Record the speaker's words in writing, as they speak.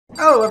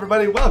Hello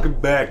everybody, welcome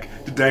back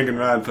to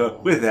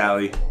DanganRonpa with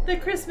Allie. The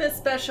Christmas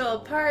special,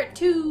 part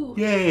 2.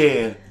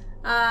 Yeah.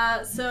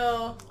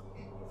 So,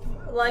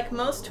 like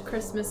most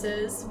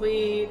Christmases,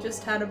 we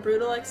just had a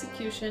brutal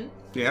execution.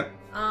 Yep.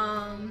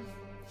 Yeah.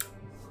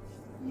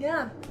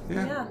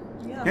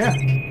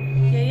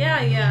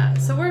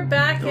 So we're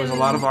back There was a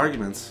lot of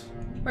arguments.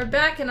 We're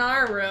back in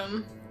our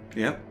room.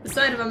 Yep. The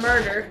site of a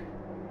murder.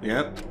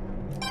 Yep.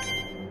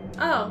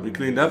 Oh. We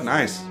cleaned up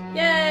nice.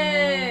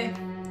 Yay!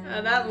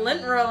 That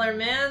lint roller,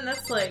 man,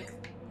 that's like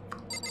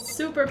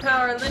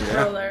superpower lint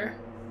roller.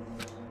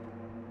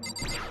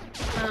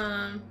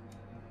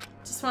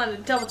 Just wanted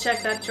to double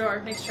check that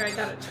drawer, make sure I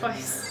got it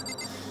twice.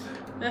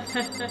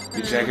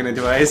 You checking it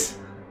twice?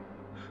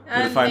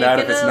 Gonna find out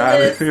if it's not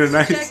nice.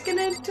 Checking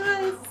it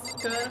twice.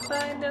 Gonna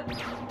find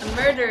out. A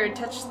murderer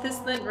touched this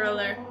lint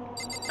roller.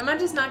 Am I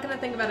just not gonna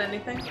think about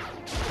anything?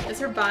 Is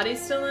her body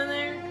still in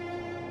there?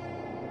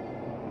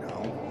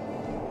 No.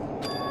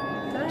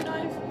 Did I know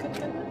I could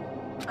get it?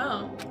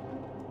 Oh.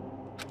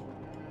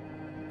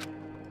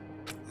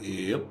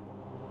 Yep.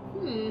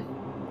 Hmm.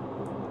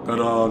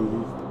 Ta-da.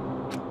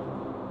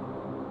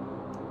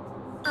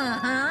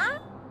 Uh-huh.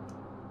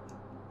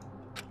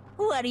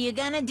 What are you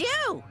gonna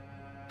do?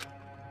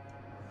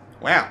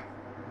 Wow.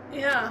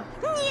 Yeah.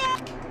 Yeah.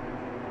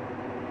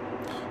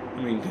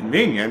 I mean,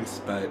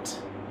 convenience,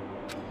 but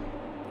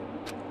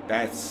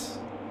that's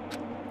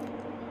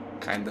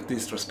kind of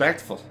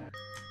disrespectful.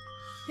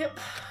 Yep.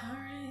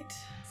 Alright.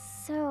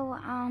 So,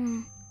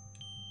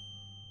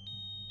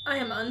 I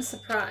am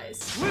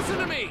unsurprised. Listen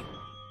to me!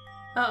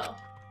 Oh.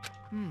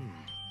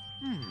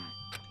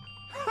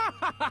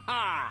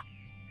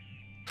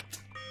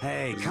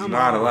 Hey, This is come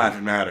not on. a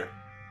laughing matter.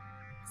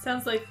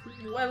 Sounds like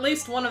at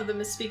least one of them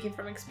is speaking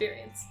from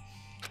experience.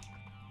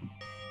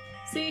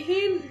 See,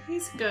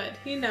 he's good.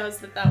 He knows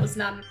that that was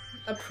not an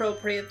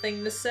appropriate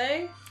thing to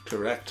say.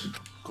 Correct.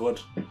 Good.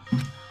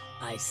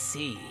 I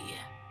see.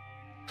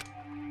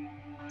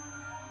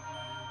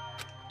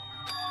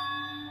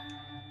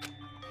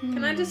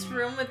 Can I just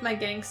room with my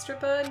gangster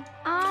bud?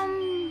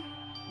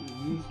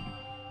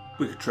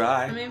 We could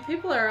try. I mean,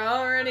 people are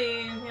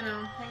already, you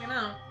know, hanging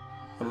out.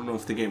 I don't know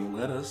if the game will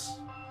let us.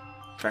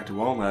 In fact, it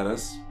won't let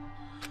us.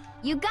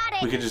 you got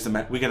it. We can just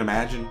we can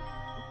imagine.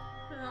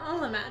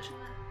 I'll imagine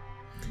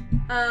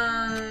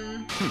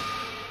that.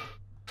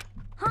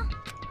 Huh?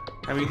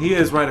 I mean, he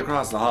is right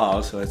across the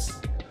hall, so it's.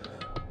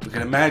 We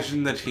can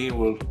imagine that he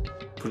will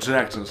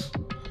protect us.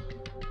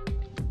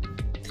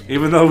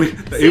 Even though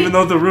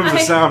the rooms are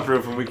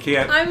soundproof and we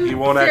can't, he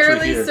won't actually I'm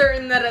fairly hear.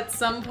 certain that at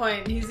some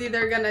point he's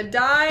either gonna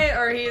die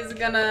or he's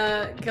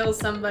gonna kill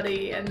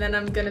somebody, and then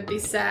I'm gonna be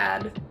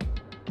sad,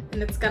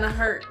 and it's gonna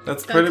hurt.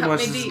 That's It's gonna pretty cut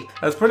much. me deep.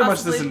 That's pretty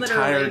much this Possibly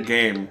entire literally.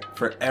 game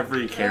for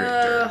every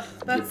character.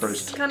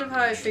 That's kind of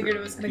how I figured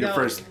it was gonna Your go.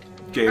 first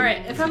game. All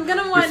right, if I'm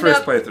gonna Your wind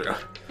first up, playthrough.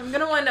 if I'm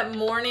gonna wind up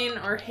mourning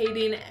or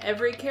hating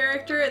every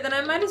character, then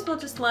I might as well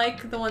just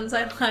like the ones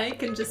I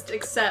like and just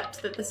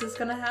accept that this is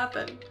gonna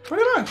happen.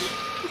 Pretty much.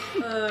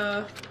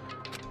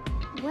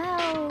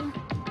 Well,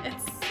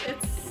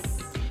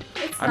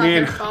 It's I not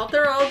mean- their fault.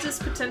 They're all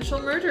just potential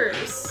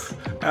murderers.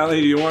 Allie,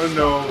 you want to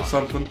know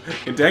something?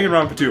 In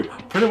Danganronpa 2,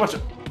 pretty much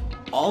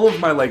all of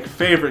my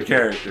favorite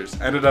characters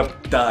ended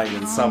up dying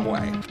in some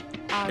way.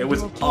 are It was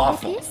you okay with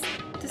awful. this?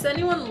 Does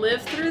anyone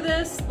live through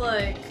this?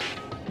 Like,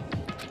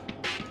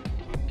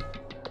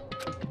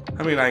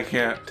 I mean, I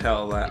can't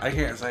tell that. I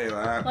can't say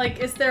that.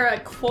 is there a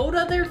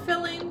quota they're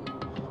filling?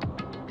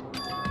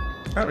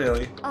 Not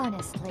really.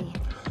 Honestly.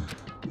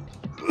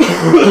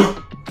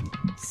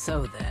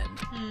 So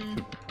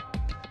then.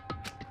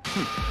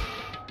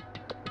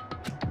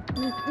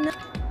 No,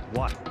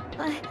 What?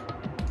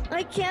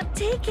 I can't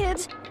take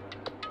it.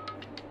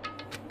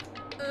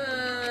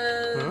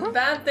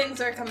 Bad things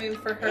are coming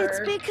for her. It's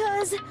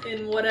because...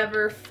 in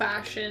whatever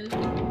fashion.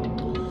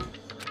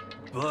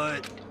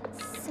 But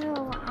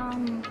So,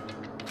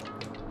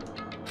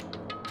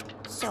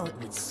 So it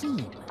would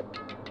seem.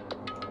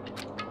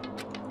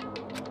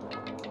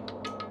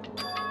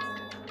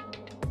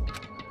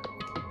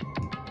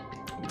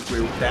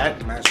 Agree with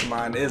that.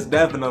 Mastermind is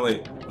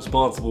definitely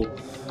responsible.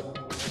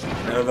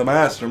 And the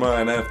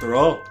mastermind, after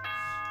all.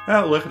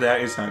 Oh, look at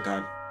that. It's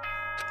nighttime.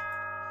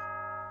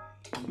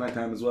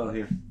 Nighttime as well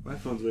here. My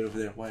phone's way over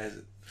there. Why is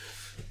it?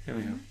 Here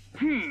we go.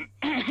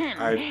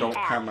 I don't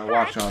have my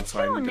watch on, so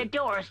I Soon need the to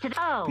doors to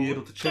the be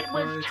able to check It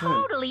my was time.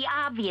 totally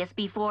obvious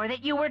before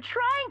that you were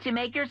trying to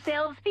make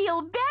yourselves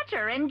feel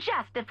better and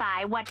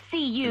justify what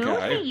see you,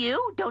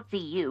 don't see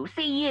you,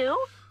 see you.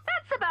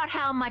 That's about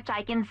how much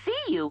I can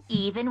see you,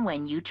 even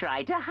when you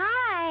try to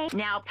hide.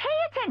 Now pay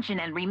attention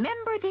and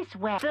remember this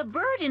way. The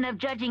burden of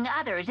judging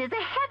others is a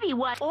heavy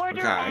one.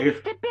 Order and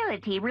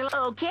stability.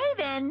 Okay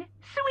then.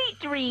 Sweet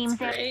dreams.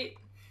 Great.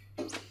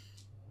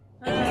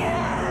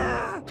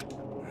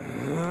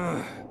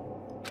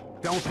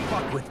 don't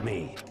fuck with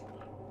me.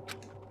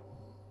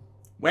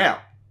 Wow.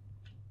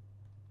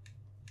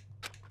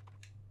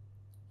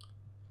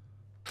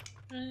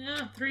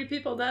 Yeah, 3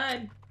 people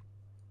died.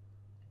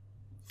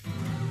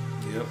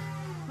 Yep.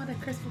 What a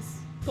Christmas.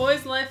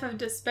 Boy's Life of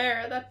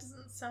Despair. That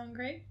doesn't sound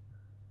great.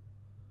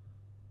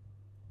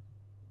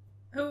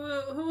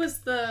 Who was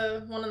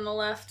the one on the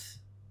left?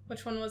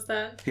 Which one was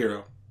that?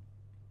 Hero.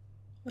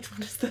 Which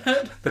one is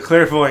that? The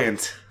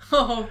clairvoyant.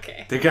 Oh,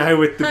 okay. The guy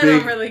with the I big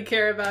don't really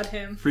care about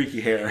him.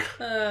 freaky hair.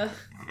 Uh,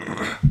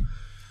 I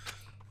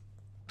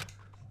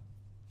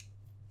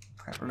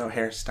don't know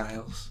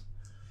hairstyles.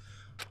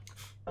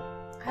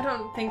 I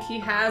don't think he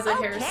has a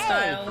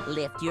hairstyle.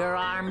 Lift your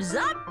arms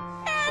up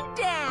and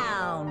We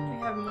down.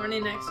 have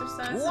morning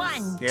exercises.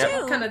 1, Yep. 2,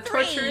 What kind of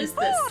torture 3, is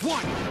this?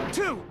 1,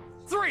 2,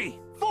 3,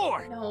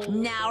 4. No.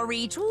 Now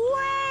reach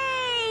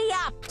way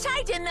up.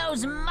 Tighten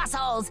those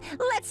muscles.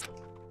 Let's.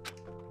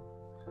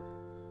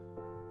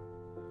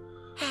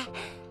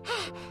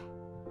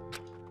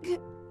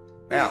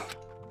 Now.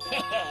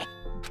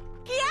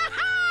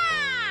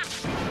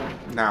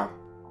 Yaha! Now.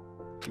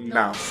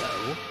 Now.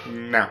 So.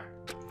 Now.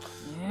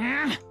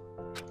 Hey!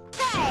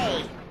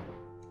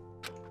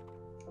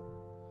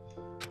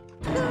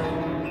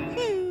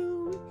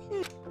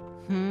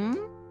 Hmm?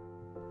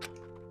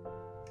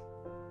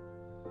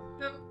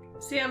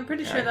 See, I'm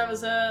pretty sure that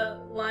was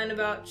a line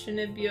about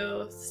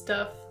Shinibyo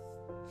stuff,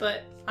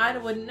 but I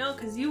wouldn't know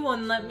because you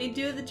wouldn't let me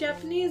do the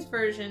Japanese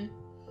version.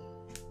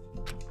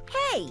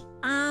 Hey,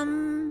 I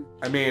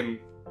mean,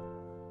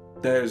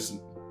 there's...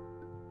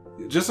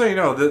 Just so you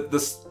know, the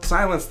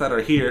silence that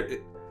are here,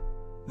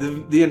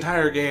 the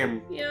entire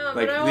game, Yeah, like,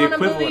 but I the want to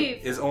equivalent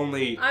believe. is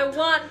only... I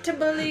want to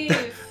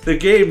believe. The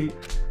game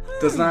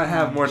does not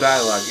have more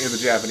dialogue in the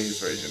Japanese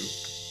version.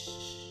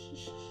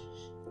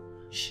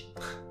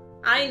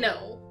 I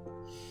know.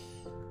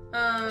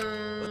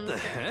 What the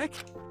heck?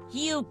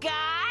 you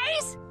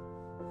guys?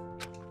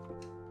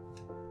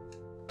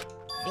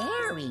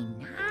 Very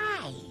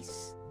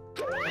nice.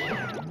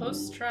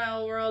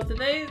 Post-trial world. Did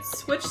they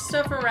switch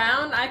stuff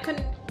around? I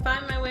couldn't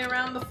find my way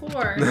around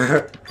before.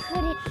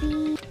 Could it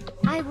be?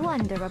 I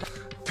wonder about.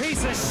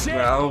 Piece of shit!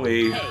 Well,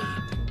 we'll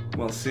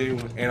Hey, see in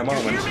a you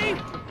moment. hear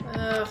me?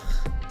 Ugh.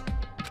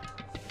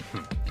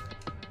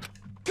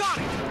 Got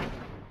it!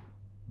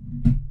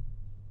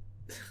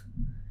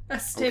 A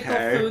staple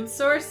Okay. food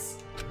source?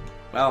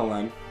 Well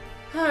then,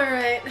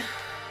 Alright.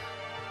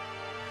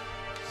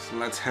 so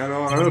let's head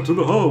on out to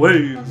the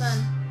hallways. Hold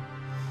on.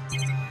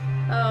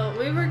 Oh,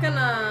 we were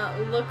gonna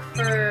look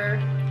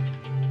for...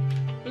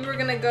 We were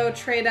gonna go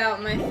trade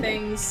out my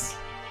things.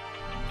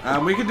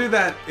 We could do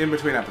that in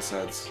between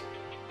episodes.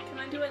 Can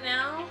I do it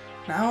now?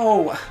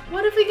 No.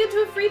 What if we get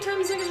to a free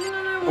time section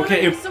and I want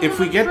Okay, if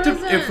we get to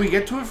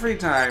a free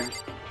time,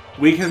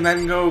 we can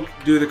then go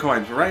do the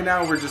coins. But right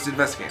now, we're just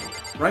investigating.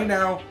 Right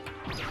now,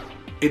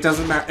 it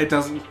doesn't matter. It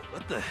doesn't.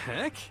 What the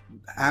heck?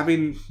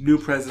 Having new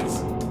presents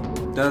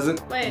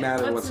doesn't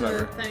matter what's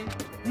whatsoever.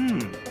 in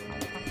the thing?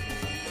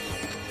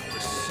 We're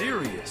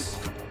serious.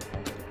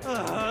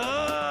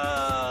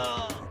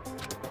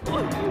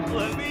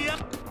 Let me up.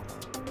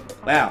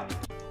 Wow,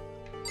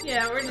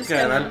 Yeah, we're just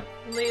Okay, gonna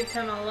leave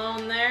him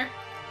alone there.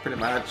 pretty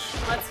much.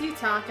 What's he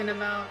talking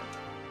about?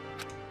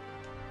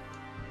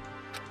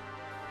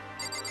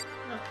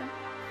 Nothing.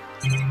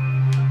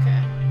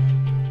 Okay.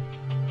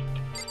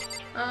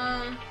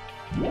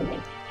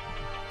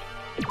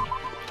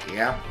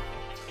 Yeah.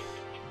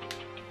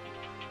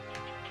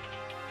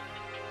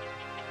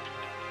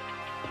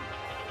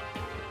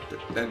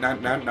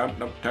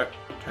 No,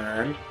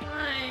 turn.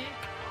 Hi.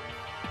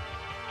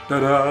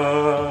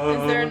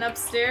 Ta-da! Is there an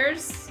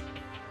upstairs?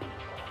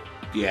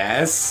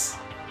 Yes.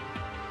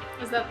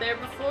 Was that there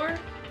before?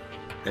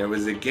 There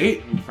was a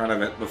gate in front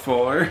of it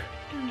before.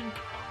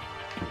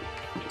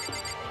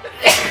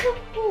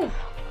 Ooh.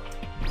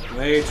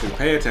 Way to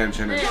pay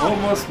attention and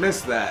almost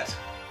missed that.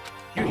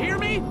 You hear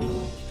me?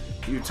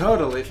 You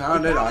totally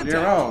found it on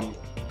your own.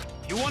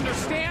 You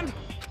understand?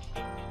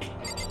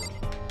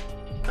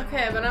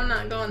 Okay, but I'm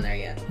not going there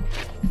yet.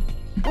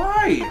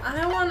 Why?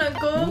 I wanna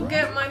go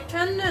get my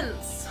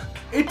pendants.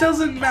 It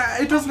doesn't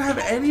matter. It doesn't have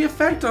any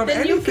effect on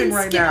Then you anything can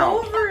right skip now.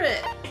 over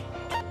it.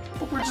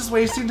 But we're just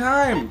wasting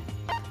time.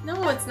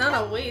 No, it's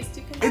not a waste.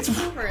 You can skip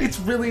over it. It's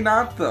really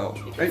not though.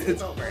 You can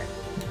skip over it.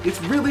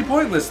 It's really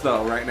pointless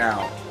though right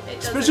now. It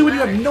doesn't Especially when you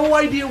matter. have no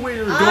idea where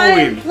you're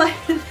I'm going.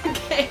 playing the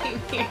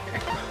game here.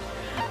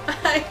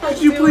 I will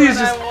Could you do please what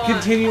I just want.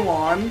 continue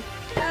on?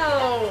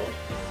 No.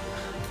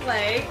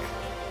 Like,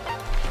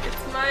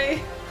 it's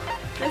my...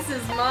 This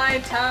is my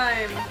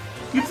time.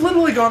 You've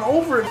literally gone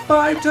over it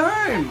 5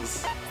 times.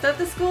 Is that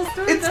the school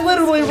store? It's That's the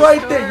literally school right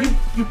store? there.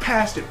 You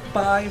passed it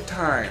 5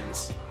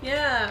 times.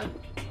 Yeah.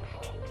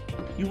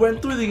 You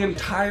went through the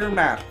entire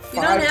map 5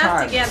 You don't have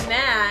times. to get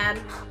mad.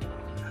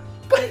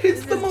 But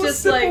it's This the is most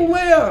just simple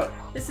like- layout.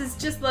 This is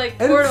just like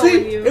And Portal see,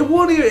 when you...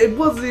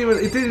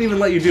 it didn't even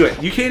let you do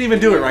it. You can't even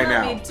do it right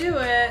let now. me do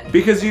it.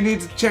 Because you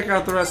need to check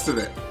out the rest of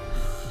it.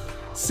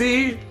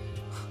 See?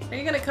 Are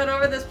you gonna cut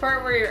over this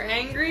part where you're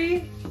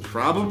angry?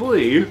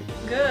 Probably.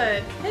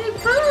 Good. Hey,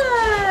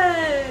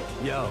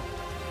 bud! Yo.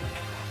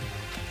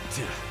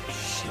 Shit.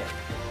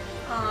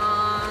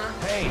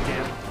 Aww. Hey,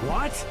 damn.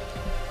 What?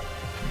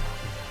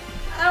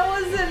 I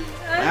wasn't...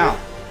 Wow.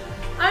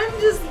 I'm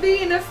just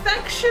being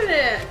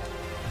affectionate.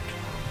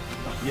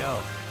 Yo.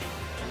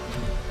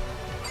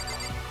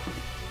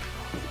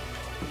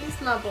 He's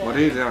my boy. What are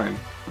you doing?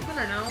 I don't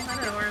know. I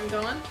don't know where I'm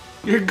going.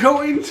 You're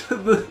going to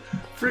the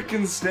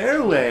freaking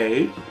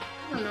stairway. I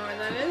don't know where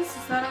that is.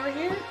 Is that over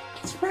here?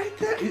 It's right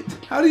there.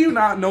 How do you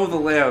not know the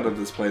layout of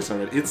this place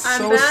already? It's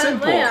I'm so bad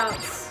simple. at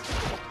layouts.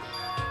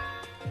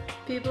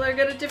 People are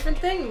good at different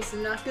things.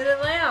 I'm not good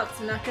at layouts.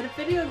 I'm not good at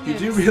video games.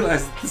 You do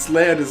realize that this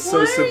layout is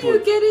so simple. Why are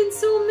you getting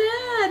so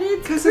mad?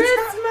 It's Christmas.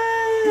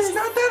 It's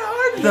not that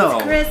hard though.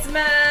 It's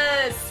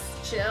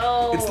Christmas.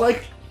 Chill. It's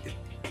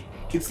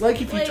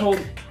like if you told.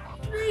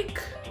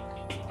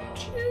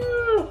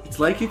 Chill. It's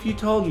like if you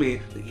told me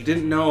that you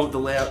didn't know the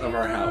layout of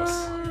our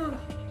house.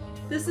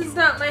 This is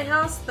not my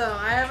house though.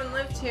 I haven't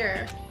lived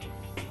here.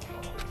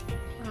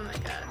 Oh my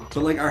god.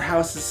 But like our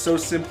house is so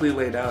simply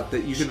laid out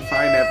that you can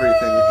find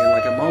everything in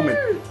like a moment.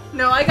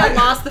 No, I got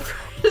lost the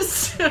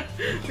first.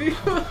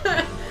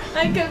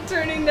 I kept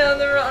turning down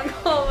the wrong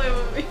hallway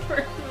when we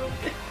first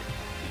moved in.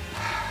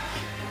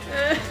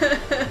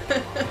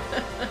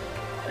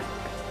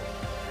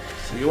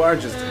 So you are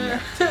just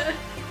inept.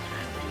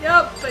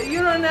 Yup, but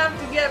you don't have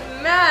to get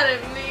mad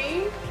at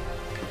me.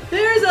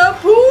 There's a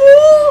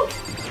pool!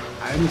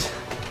 I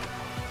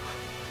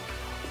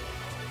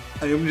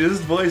am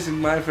just voicing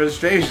my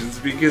frustrations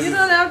because You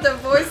don't have to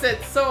voice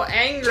it so Just a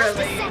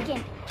angrily.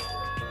 second.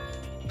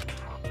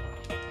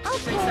 I'm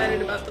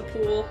excited about the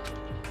pool.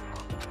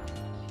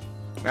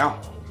 Now,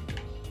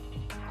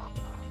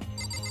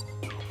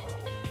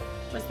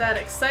 Was that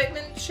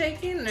excitement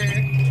shaking or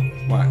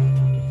what?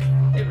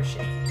 they were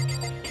shaking?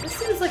 This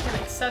seems like an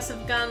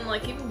excessive gun,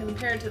 like even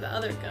compared to the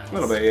other guns. A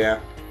little bit, yeah.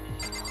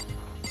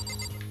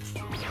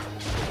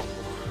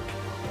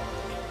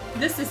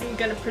 This isn't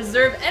gonna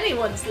preserve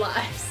anyone's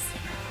lives.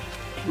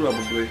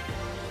 Probably.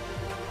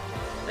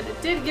 But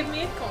it did give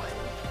me a coin.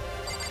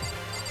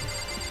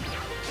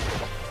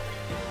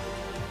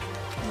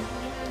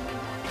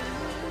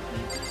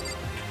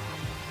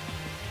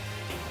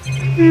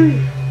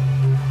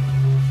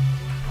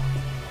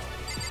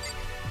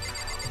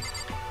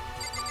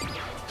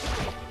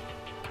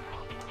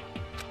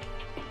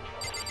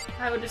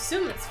 I would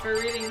assume it's for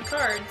reading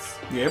cards.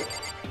 Yep.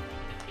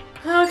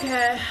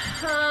 Okay,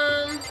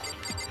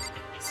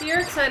 so you're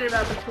excited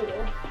about the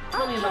pool.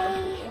 Tell me about the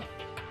pool.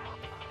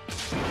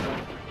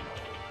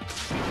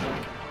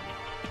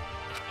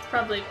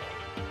 Probably,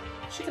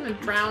 is she gonna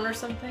drown or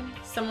something?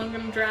 Someone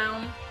gonna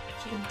drown?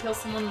 She can kill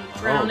someone with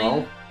drowning?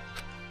 Oh,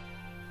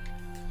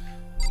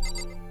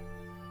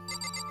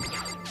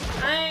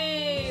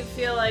 I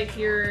feel like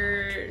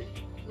you're,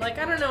 like,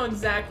 I don't know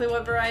exactly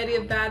what variety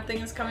of bad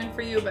things is coming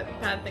for you, but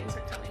bad things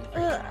are coming for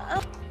you.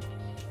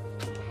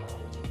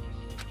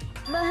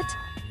 But...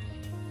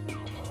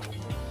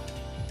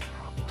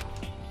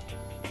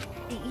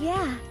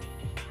 Yeah.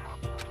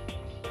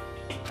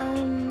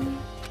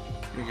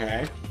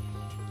 okay.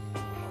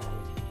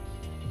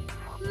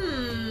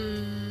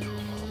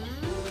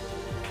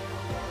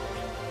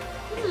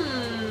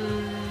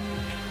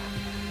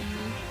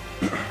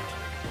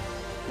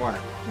 What?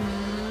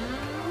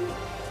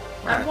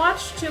 I've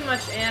watched too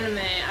much anime.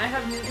 I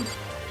have,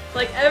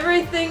 like,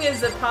 everything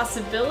is a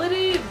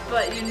possibility,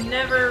 but you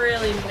never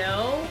really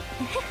know.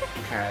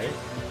 Okay.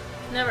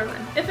 Never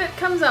mind. If it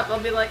comes up, I'll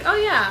be like, oh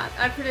yeah,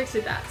 I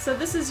predicted that. So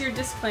this is your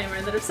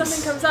disclaimer, that if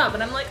something comes up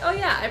and I'm like, oh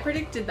yeah, I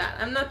predicted that.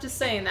 I'm not just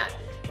saying that.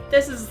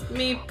 This is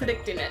me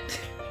predicting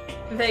it.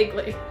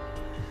 Vaguely.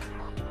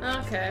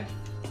 Okay.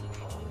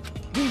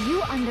 Do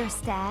you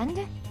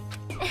understand?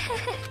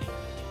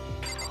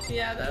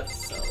 Yeah,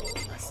 that's so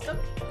messed up.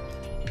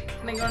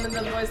 Can I go into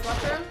the boys'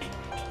 locker room?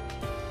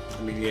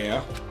 I mean,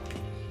 yeah.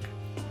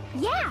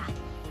 Yeah.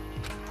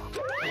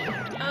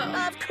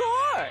 Oh. Of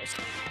course.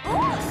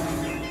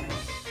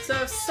 So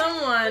if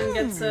someone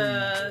gets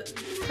a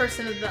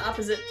person of the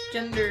opposite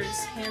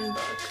gender's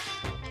handbook.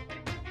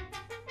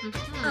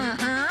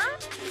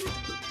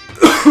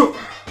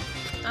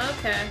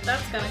 Okay,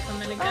 that's gonna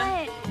come in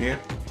again. Yeah.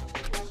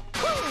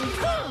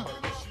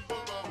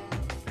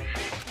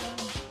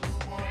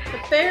 The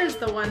bear's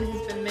the one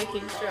who's been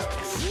making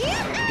jokes.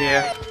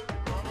 Yeah.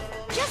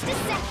 Just a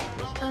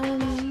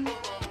second.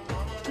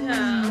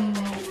 Yeah.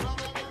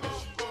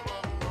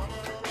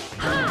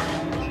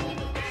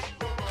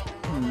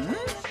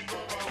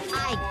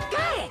 I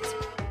got it.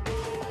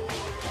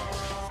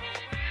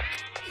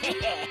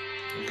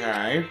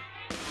 Okay.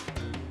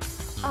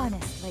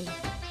 Honestly, is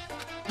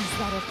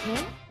that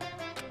okay?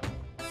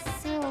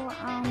 So,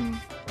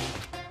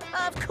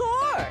 Of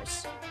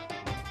course.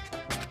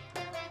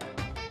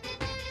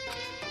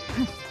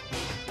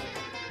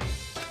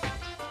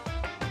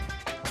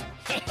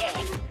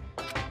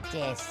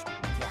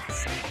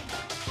 Disgusting.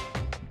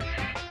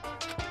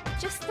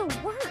 just the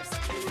worst.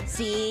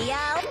 See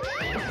ya.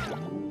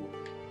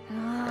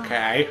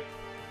 Okay.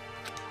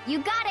 You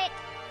got it.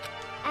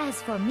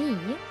 As for me,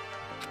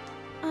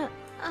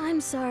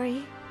 I'm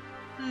sorry.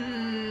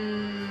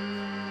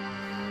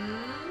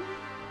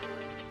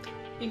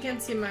 You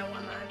can see my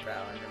one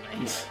eyebrow under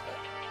my hair.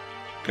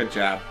 Good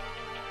job.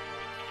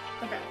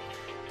 Okay.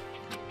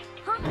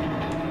 Huh?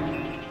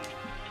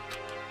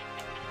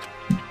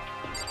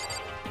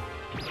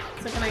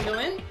 So can I go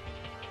in?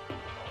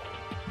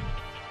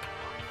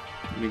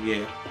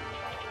 Yeah.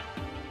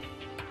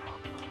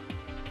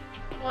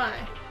 Why?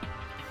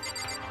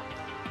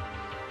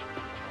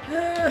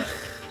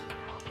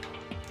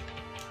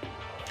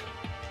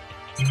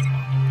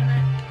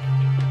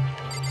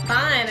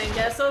 Fine, I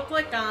guess I'll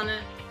click on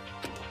it.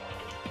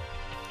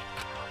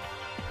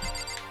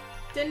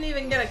 Didn't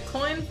even get a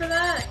coin for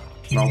that?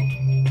 No.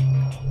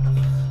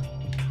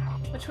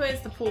 Which way is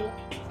the pool?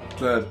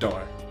 The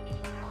door.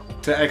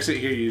 To exit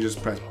here, you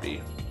just press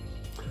B.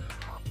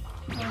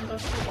 I'll go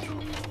through the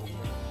pool.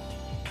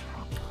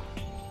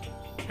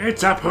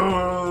 It's a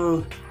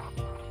pool!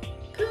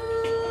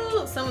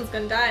 Pool! Someone's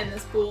gonna die in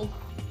this pool.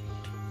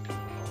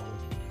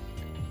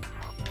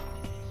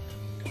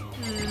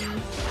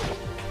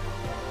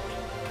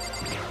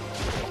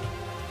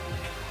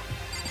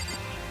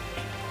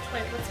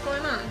 Wait, what's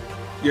going on?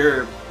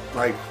 You're,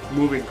 like,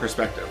 moving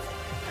perspective.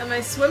 Am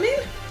I swimming?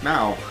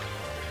 No.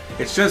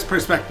 It's just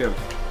perspective.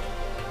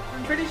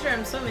 I'm pretty sure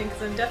I'm swimming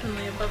because I'm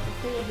definitely above the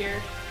pool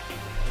here.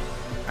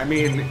 I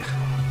mean,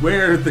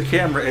 where the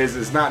camera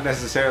is not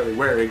necessarily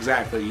where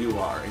exactly you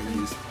are in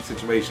these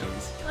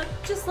situations.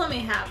 Just let me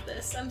have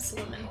this. I'm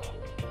swimming.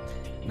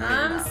 No, you're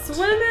I'm not.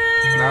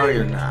 swimming! No,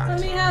 you're not.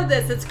 Let me have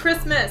this. It's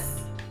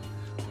Christmas.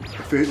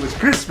 If it was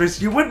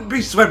Christmas, you wouldn't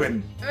be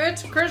swimming.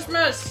 It's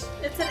Christmas.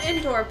 It's an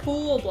indoor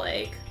pool,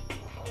 Blake.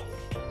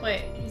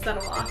 Wait, is that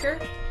a locker?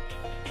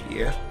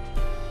 Yeah.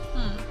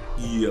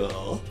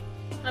 Yeah.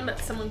 I bet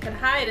someone could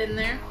hide in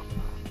there.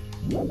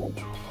 That's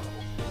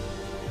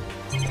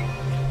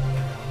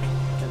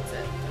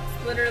it.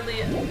 That's literally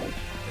it.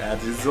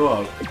 That is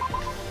all.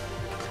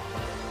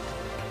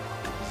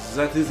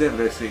 That is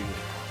everything.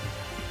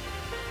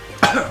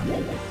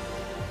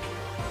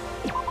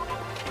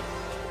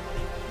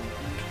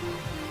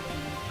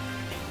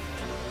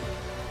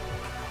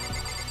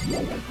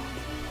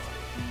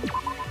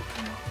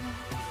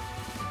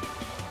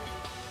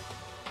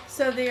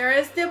 So there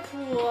is the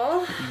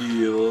pool.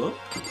 Yeah.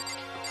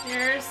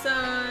 Here's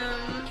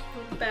some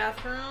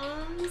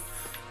bathrooms.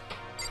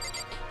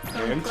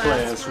 Some And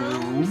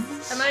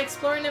classrooms. Am I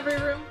exploring every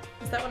room?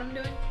 Is that what I'm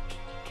doing?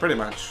 Pretty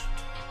much.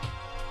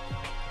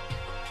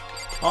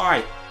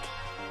 Hi.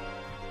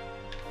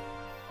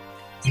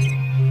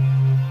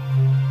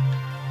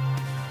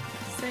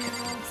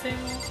 Same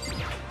old.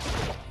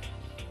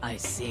 I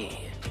see.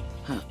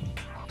 Huh.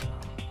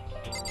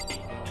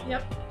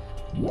 Yep.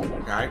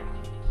 Okay.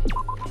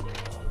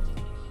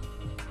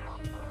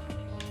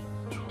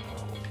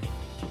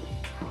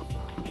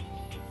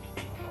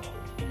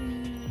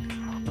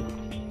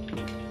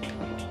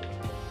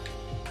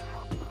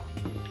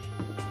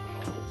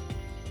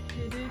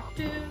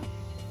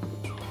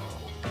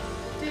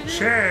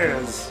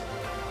 Cheers.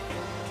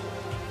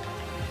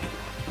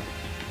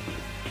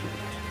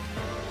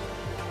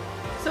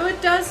 So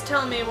it does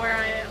tell me where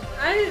I am.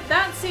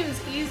 That seems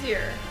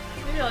easier.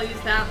 Maybe I'll use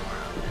that more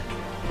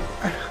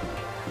often.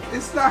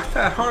 It's not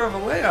that hard of a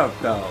layout,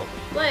 though.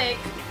 Blake,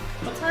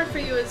 what's hard for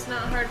you is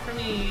not hard for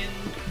me, and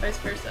vice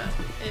versa.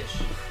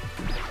 Ish.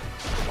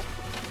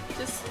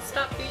 Just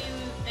stop being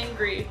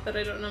angry that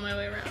I don't know my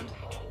way around.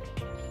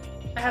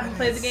 I haven't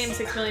played the game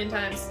 6 million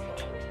times.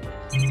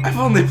 I've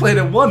only played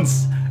it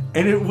once,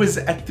 and it was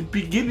at the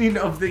beginning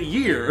of the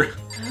year.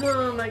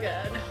 Oh my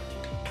god.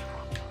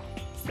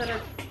 Is that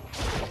a...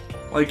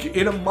 Like,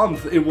 in a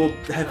month, it will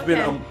have been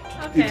an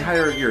Okay.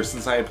 entire year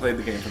since I had played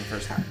the game for the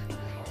first time.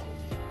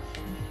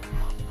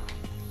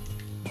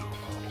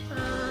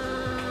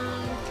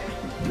 Okay.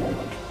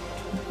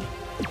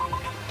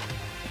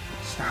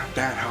 It's not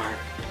that hard.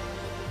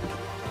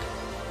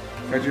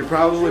 Because you're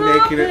probably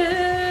making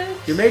it...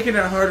 You're making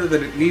it harder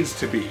than it needs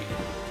to be.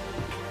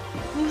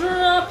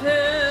 Drop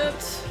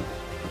it!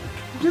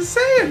 I'm just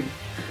saying.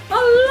 A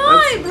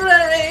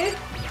library!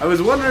 I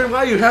was wondering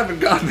why you haven't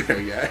gotten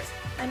there yet.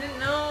 I didn't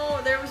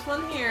know there was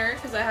one here,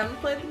 because I haven't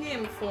played the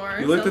game before.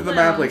 You looked at the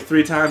map like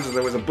 3 times and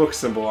there was a book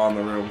symbol on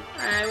the room.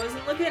 I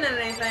wasn't looking at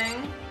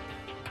anything.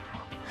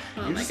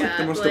 Oh You're my just god, like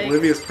the most Blake.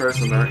 oblivious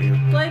person, aren't you?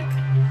 Blake,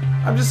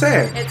 I'm just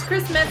saying. it's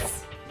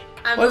Christmas.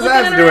 I'm What does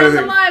looking that have to do around with the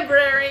anything?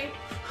 library.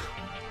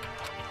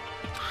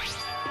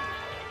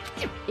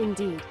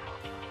 Indeed.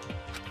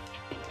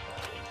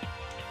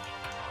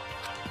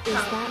 Is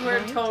Oh, that we're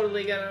right?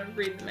 totally gonna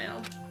read the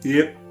mail.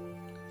 Yep.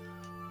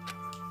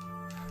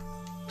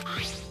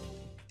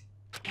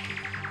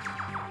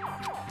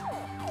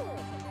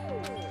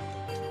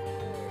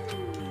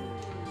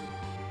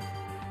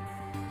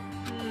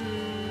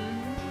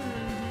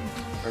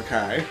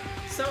 Okay.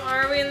 So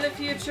are we in the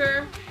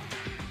future?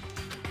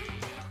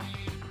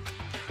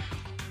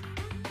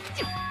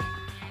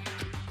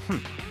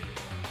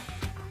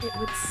 It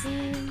would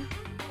seem.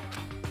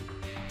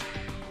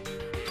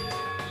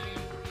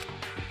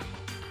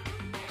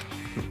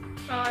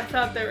 Oh, I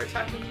thought they were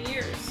talking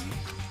years.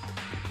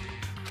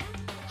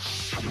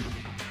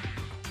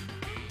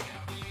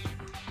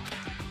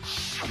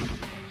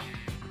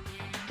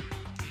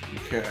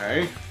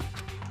 Okay.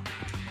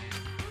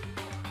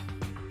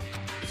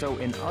 So,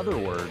 in other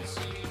words,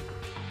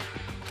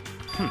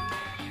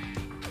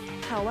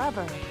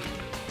 However,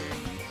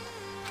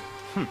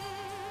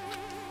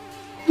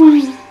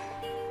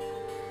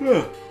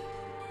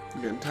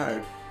 I'm getting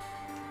tired.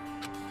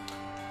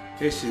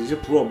 This is a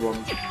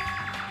problem.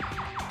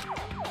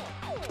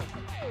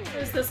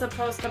 Is this a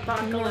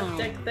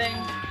post-apocalyptic thing?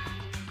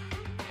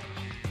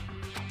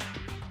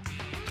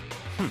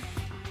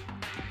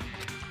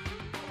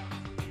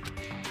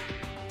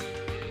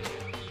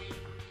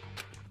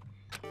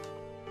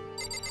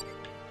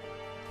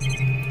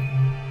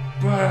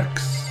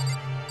 Books.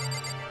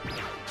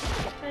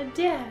 A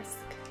desk.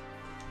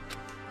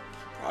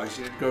 Oh, you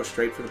should go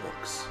straight for the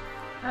books.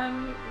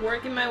 I'm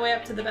working my way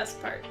up to the best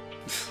part.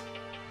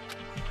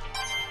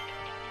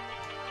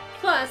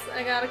 Plus,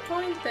 I got a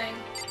coin thing.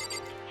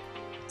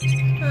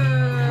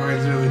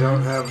 Coins really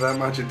don't have that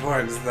much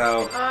importance,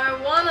 though. I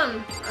want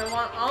them. I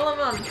want all of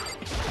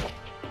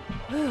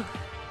them.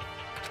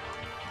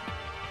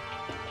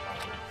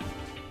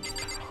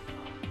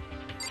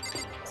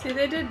 See,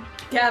 they did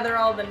gather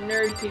all the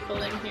nerd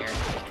people in here.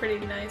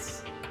 Pretty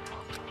nice.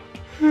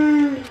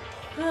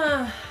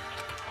 Oh,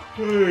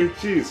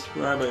 jeez,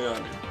 why am I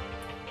on here?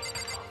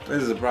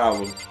 This is a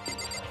problem.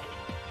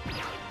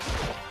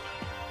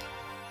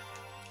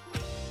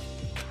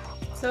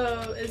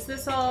 So, is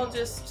this all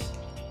just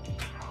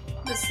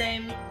the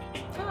same?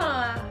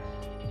 Ah.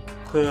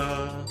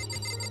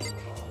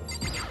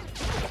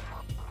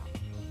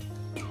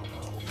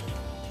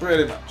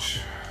 Pretty much.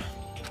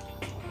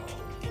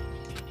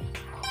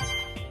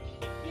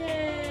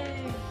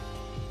 Yay.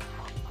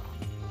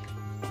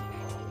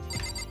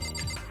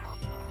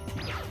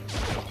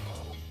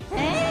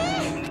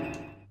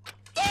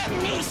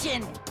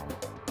 Damnation!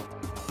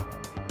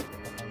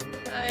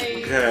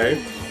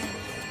 Okay.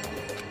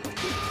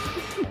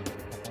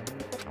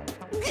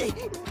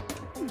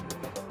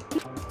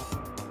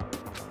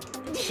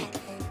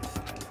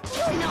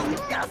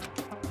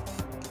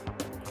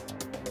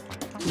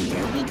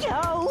 Here we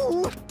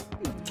go.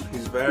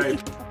 He's very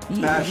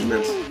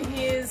passionate.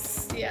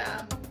 He's,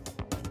 yeah.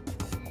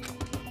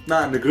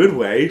 Not in a good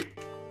way,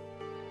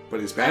 but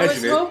he's I was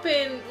passionate.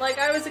 hoping, like,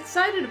 I was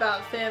excited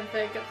about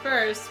fanfic at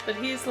first, but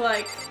he's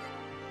like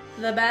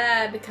the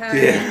bad kind.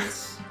 Yeah.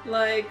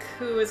 Like,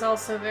 who is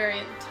also very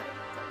entitled.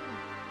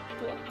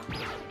 Blah.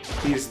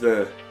 He's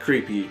the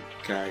creepy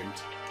kind.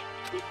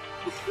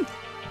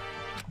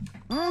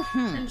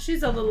 And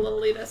she's a little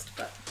elitist,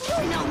 but.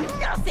 You know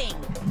nothing.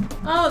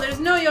 Oh, there's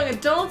no young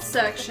adult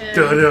section.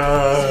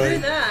 Ta-da! Screw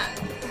that.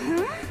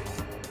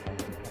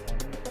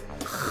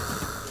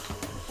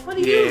 What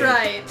do you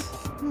write?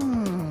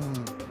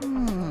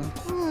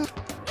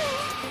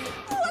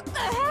 What the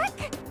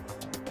heck?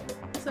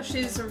 So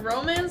she's a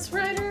romance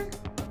writer?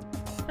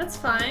 That's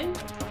fine.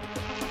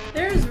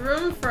 There's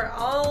room for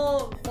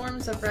all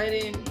forms of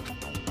writing.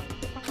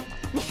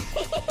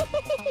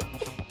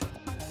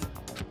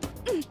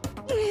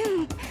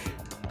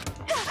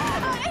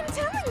 I'm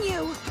telling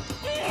you.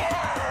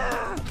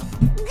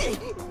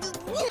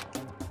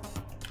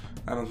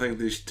 I don't think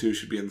these two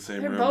should be in the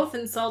same They're room. both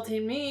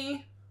insulting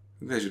me.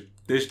 They should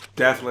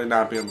definitely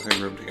not be in the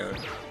same room together.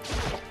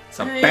 It's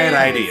a bad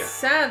idea. It's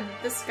sad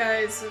that this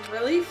guy's a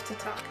relief to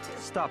talk to.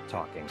 Stop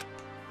talking.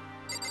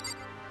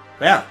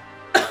 Yeah.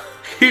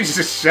 He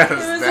just shut It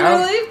us was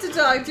down. a relief to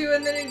talk to,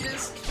 and then he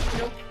just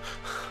nope.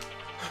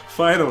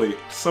 Finally,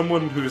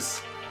 someone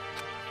who's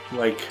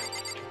like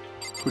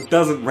who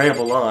doesn't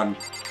ramble on.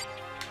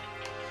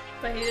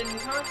 But he didn't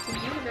talk to me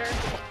either.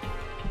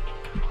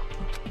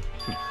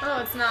 Oh,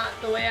 it's not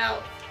the way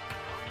out.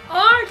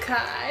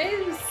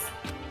 Archives.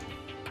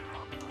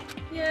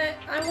 Yeah,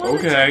 I want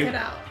to check it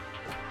out.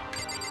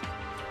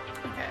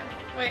 Okay,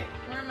 wait,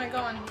 where am I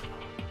going?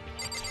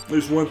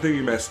 There's one thing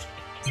you missed.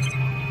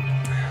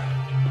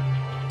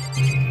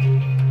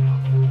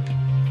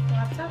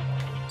 Laptop?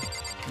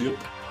 Yep.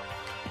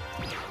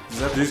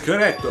 That is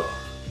correct.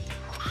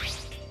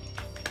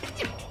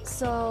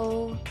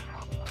 So...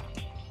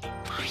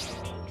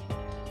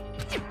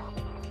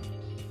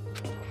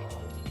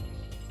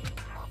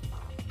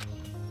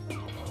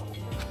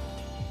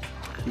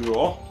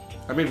 Cool.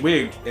 I mean,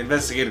 we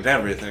investigated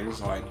everything,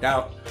 so I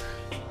doubt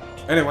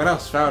anyone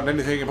else found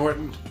anything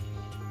important.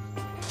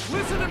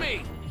 Listen to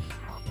me!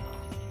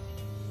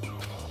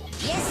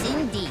 Yes,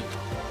 indeed.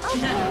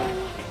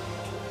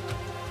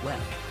 Well,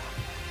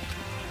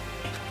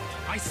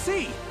 I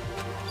see!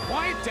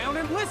 Quiet down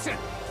and listen!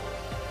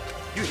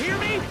 You hear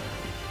me?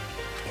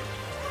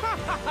 Ha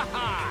ha ha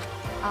ha!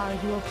 Are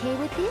you okay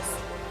with this?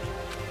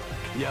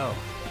 Yo,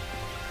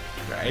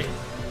 Right.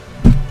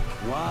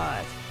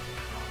 what?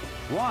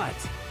 What?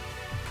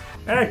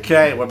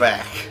 Okay, we're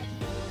back.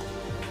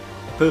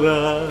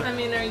 Ta-da! I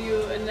mean, are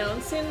you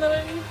announcing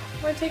that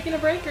we're taking a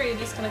break, or are you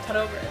just gonna cut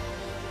over it?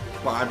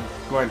 Well, I'm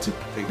going to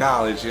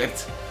acknowledge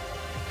it.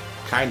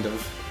 Kind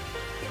of.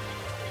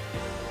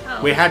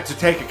 Oh. We had to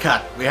take a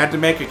cut. We had to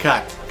make a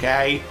cut.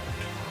 Okay.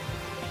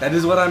 That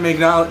is what I'm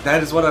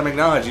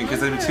acknowledging,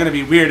 because it's gonna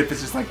be weird if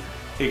it's just like,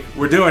 hey,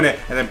 we're doing it,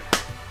 and then,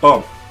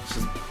 boom, it's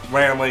just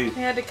randomly.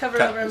 We had to cover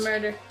cut. over a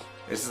murder.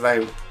 It's just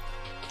like,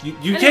 you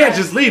Anyway. can't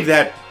just leave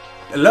that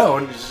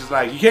alone. It's just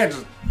like you can't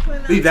just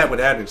Leave that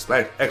without an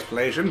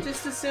explanation.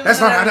 Just assume That's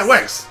not how that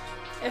works.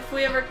 If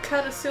we ever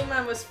cut, assume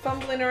I was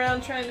fumbling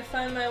around trying to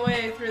find my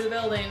way through the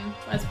building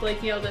as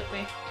Blake yelled at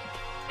me.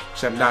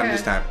 Except not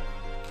this time.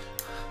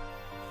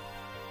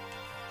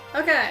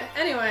 Okay,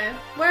 anyway,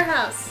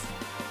 warehouse.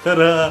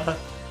 Ta-da!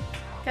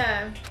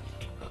 Okay.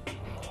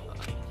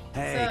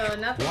 Hey, So,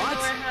 nothing in what?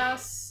 the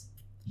warehouse.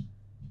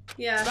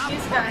 Yeah, Stop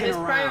he's got fucking his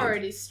around.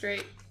 priorities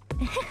straight.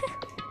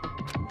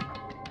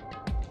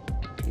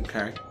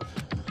 Okay.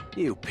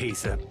 You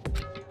piece of...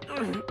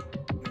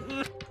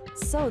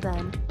 So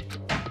then,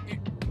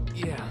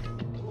 Yeah.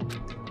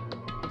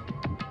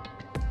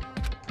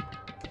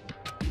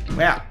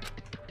 Well.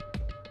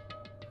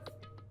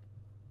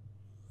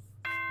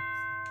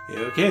 Yeah,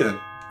 okay then.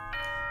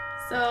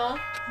 So,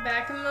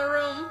 back in the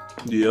room.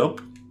 Yep.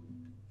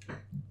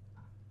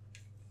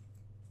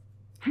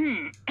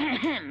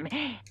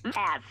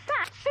 As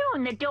such,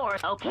 soon the door.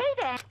 Okay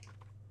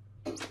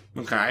then.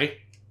 Okay.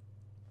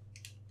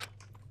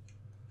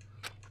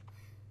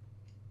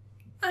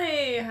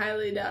 I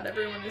highly doubt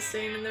everyone is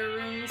staying in their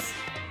rooms.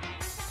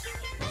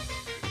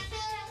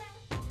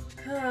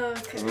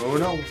 Okay. Who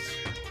knows?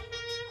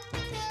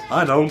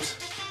 I don't.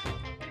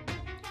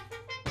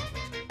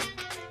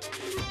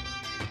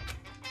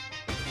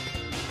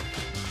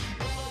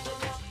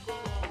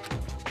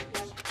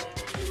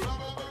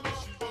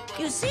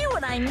 You see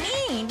what I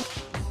mean?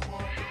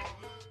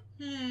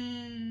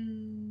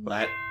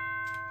 What?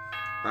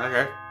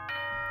 Okay.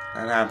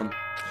 That happened.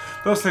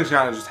 Those things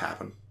gotta just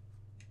happen.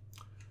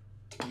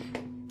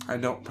 I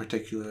don't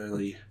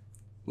particularly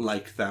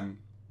like them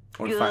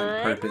or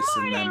find purpose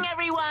in them. Good morning,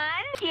 everyone.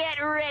 Get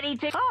ready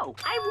to... Oh,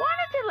 I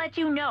wanted to let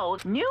you know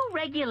new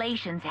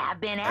regulations have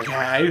been...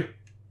 Okay.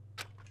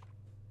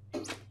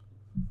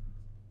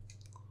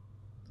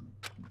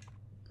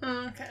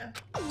 Okay.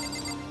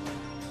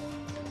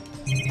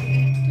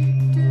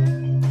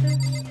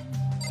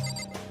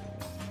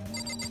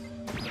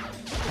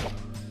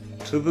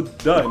 To the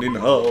dining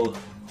hall.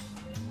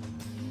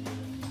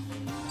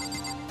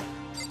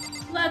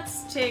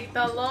 Let's take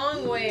the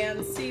long way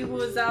and see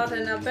who's out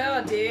and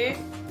about, eh?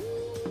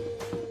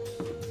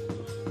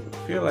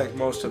 I feel like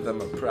most of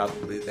them are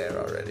probably there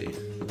already.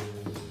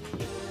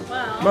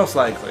 Well, Most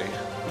likely.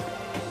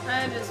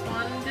 I just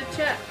wanted to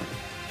check.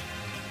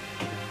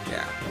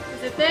 Yeah.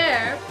 Is it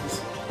there?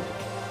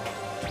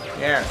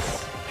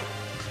 Yes.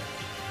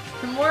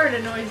 The more it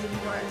annoys me,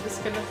 the more I'm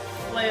just gonna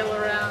flail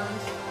around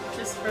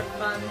just for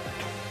fun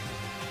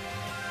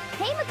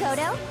hey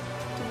Makoto.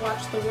 to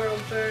watch the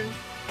world burn.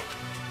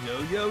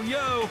 Yo, yo,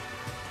 yo!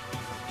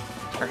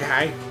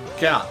 Okay.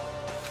 Kill.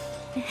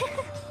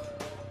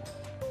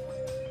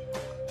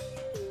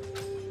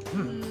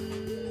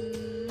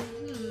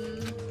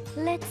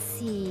 Let's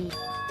see.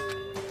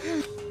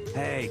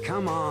 Hey,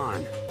 come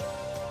on.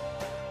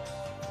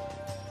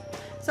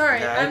 Sorry,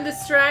 Okay. I'm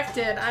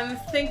distracted. I'm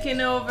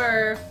thinking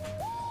over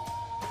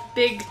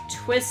big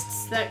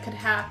twists that could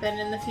happen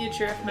in the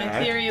future if my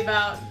Okay. theory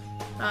about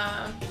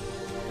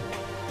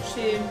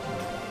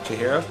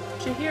Chihiro?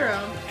 Chihiro.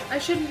 I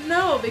shouldn't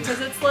know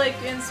because it's like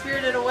in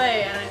Spirited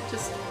Away and it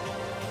just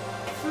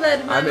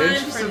fled my I'm mind.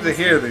 interested for to an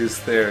hear these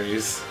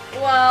theories.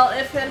 Well,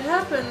 if it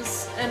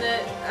happens and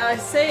I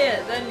say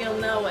it, then you'll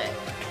know it.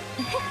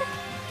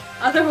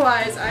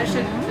 Otherwise, I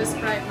should just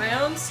write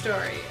my own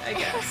story, I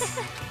guess.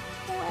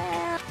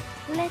 Well,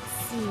 let's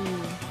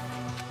see.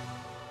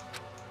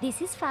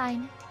 This is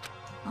fine.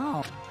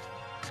 Oh,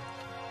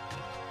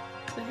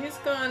 So he's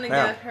going to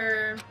Yeah. get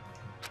her.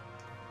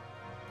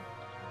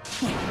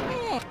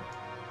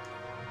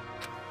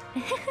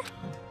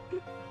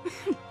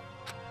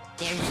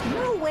 there's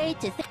no way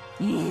to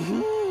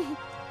think.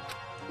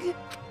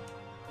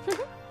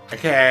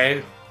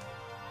 Okay.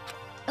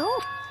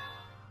 Oh,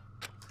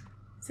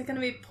 Is it going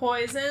to be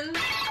poison?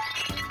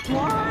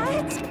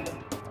 What?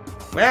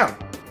 Well,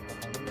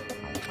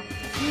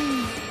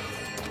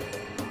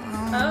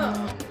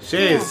 Oh.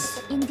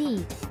 she's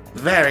indeed.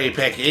 very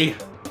picky.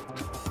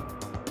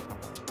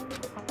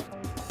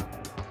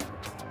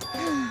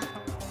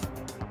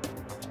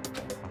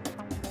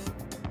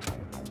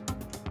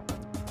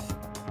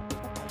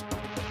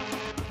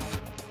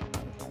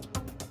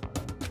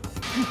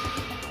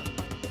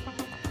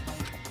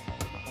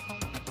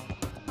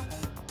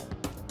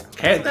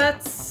 Okay, then.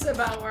 That's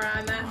about where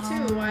I'm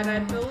at too.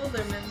 Wide-eyed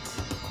bewilderment.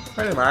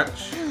 Pretty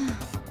much.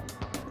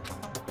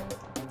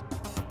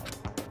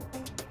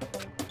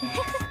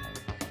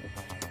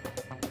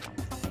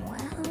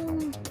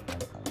 Well,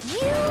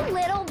 you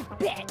little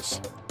bitch.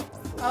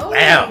 Oh.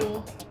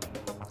 Wow.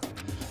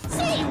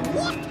 Say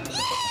what?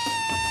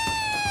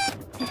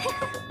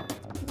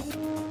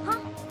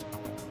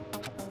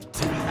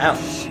 Oh,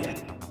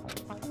 shit.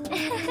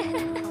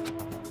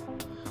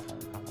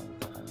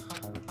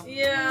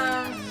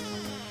 Yeah.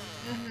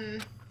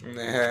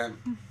 Nah.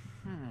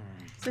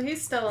 So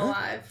he's still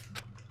alive.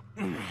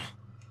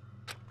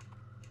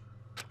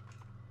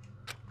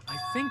 I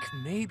think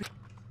maybe...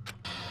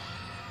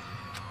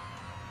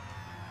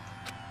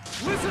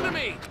 Listen to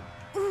me!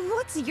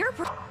 What's your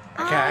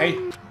Okay.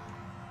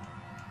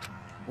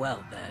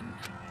 Well then.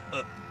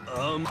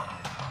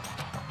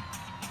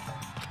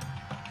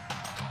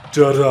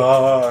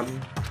 Ta-da!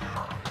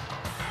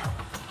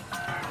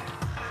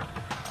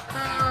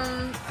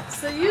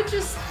 So you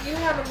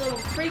have a little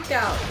freak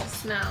out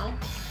just now.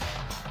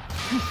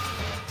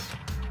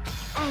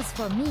 As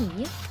for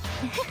me,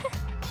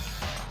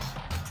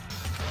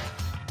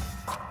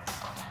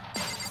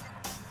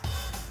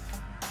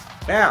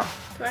 Now,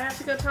 Do I have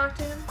to go talk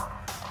to him?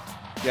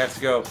 you have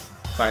to go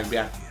find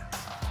Byakuya.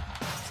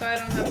 So I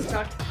don't have to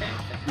talk to him.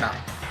 No.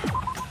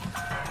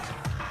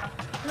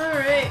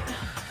 Alright.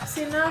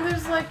 See, now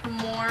there's like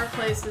more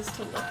places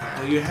to look at.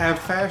 Well, you have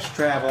fast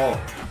travel.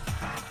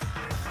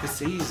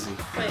 It's easy.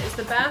 Wait, is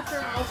the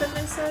bathroom open,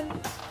 they said?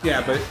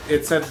 Yeah, but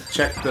it said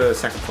check the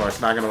second floor. It's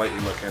not going to let you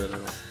look at it.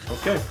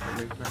 Okay.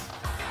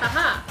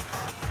 Aha!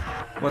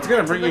 Well, it's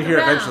going to bring you Look here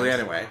around. eventually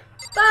anyway.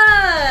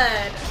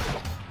 Bud!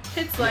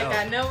 It's like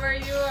I know where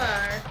you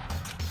are.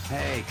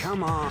 Hey,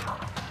 come on.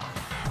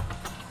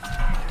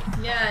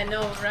 Yeah, I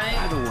know, By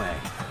right? the way.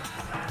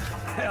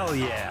 Hell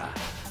yeah.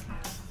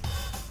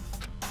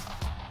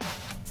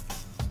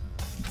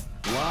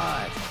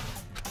 What?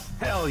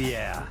 Hell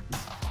yeah.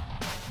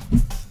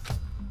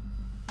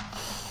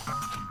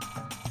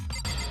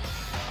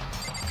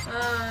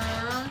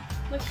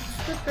 Look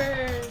at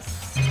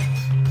slippers.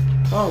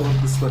 All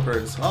of the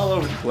slippers. All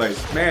over the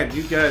place. Man,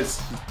 you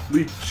guys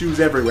leave shoes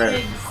everywhere.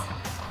 Pigs.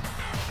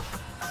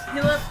 He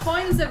left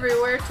coins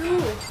everywhere, too.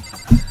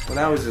 Well,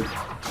 that was a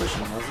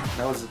cushion, wasn't it?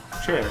 That was a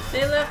chair.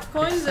 They left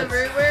coins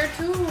everywhere,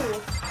 too.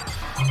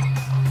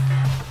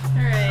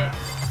 Alright.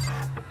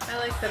 I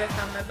like that I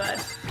found my bud.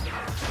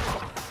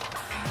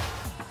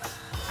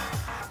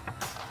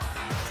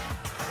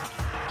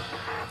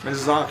 This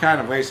is all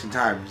kind of wasting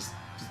time. Just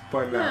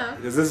pointing Yeah. out.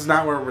 Because this is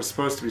not where we're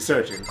supposed to be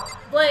searching.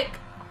 Blake,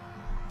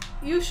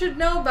 you should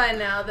know by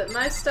now that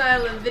my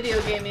style of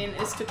video gaming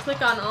is to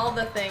click on all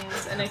the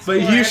things and explore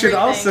But you should everything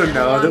also and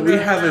know that we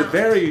wander have a around.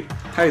 very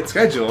tight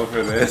schedule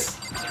for this.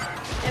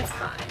 It's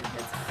fine.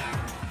 It's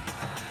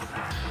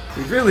fine.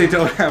 We really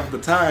don't have the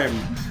time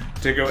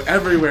to go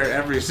everywhere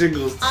every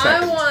single I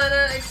second.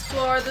 wanna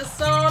explore the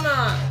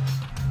sauna.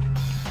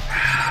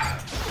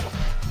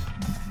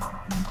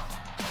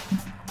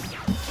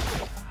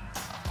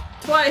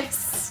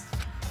 Twice.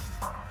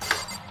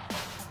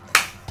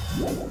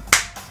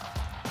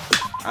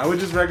 I would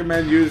just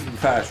recommend using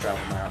fast travel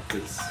now,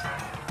 because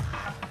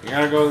you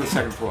gotta go to the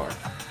second floor.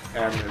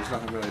 And there's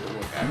nothing really to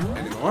look at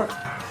anymore.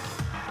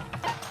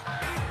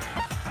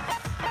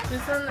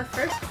 Who's on the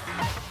first?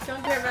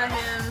 Don't care about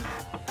him.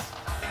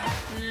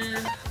 Nah.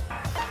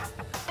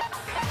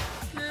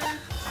 Nah.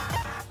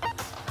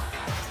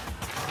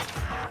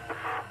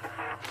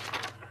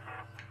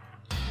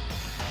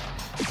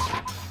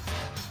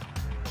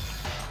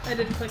 I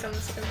didn't click on the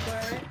second floor,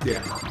 right? Yeah.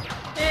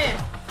 Hey,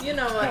 you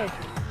know what?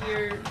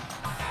 You're.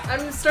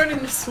 I'm starting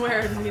to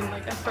swear. I mean,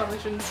 like, I probably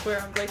shouldn't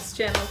swear on Blake's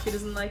channel if he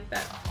doesn't like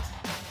that.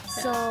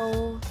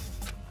 so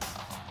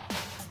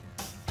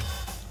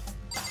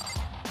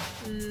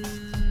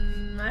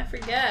I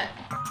forget.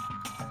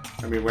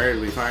 I mean, where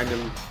did we find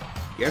him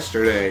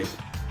yesterday?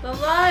 The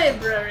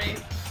library.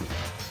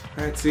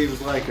 That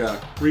seems like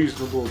a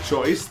reasonable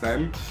choice,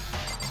 then.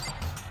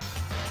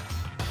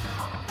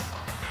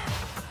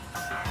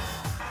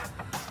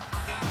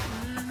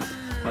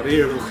 What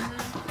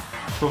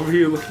were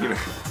you looking at?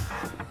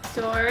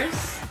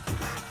 Doors.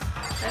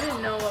 I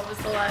didn't know what was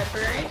the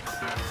library.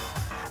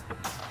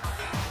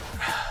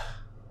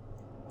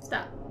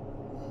 Stop.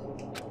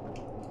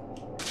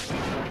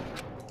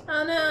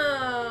 Oh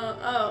no!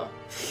 Oh.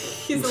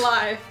 He's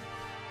alive.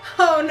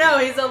 Oh no,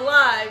 he's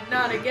alive!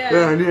 Not again.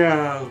 Oh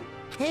no!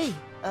 hey,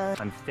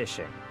 I'm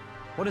fishing.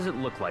 What does it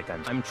look like?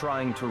 I'm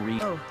trying to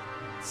read. oh,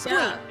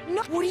 Yeah. wait,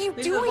 no, what are you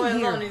Leave the boy doing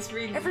here? alone, he's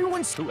reading.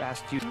 Everyone's Who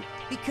asked you?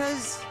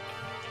 because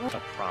A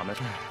promise.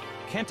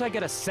 Can't I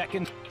get a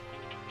second?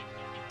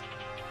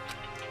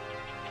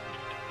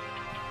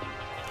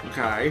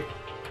 Okay.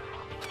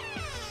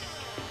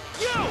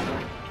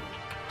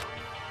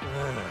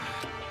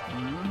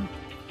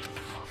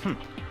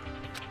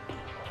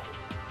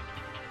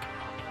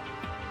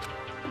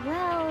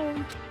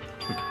 well,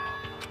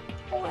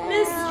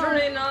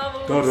 Mystery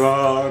novels.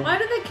 Ta-da! Why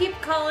do they keep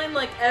calling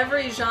like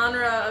every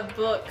genre of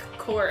book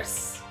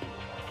course?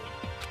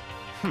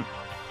 I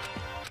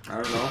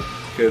don't know.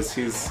 Because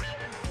he's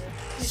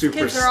These super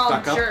kids are all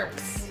stuck up.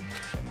 jerks.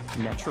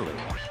 Naturally.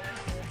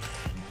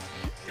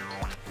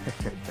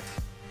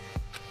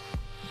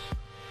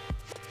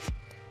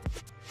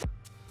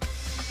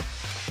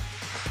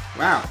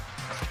 Wow.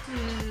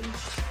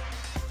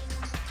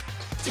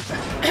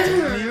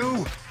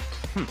 You?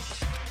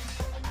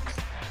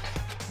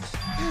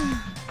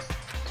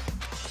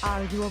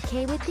 are you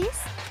okay with this?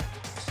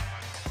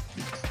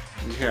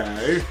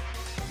 Okay.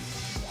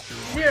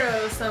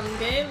 Zero-sum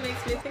game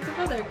makes me think of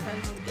other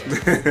kinds of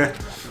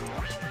games.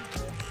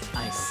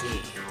 I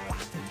see.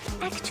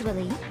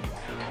 Actually,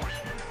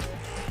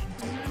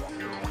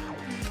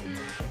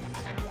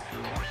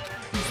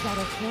 is that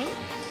okay?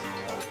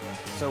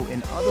 So,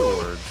 in other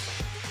words,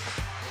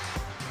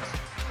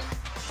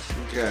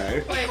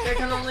 Okay. Wait, there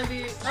can only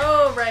be...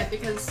 Oh, right,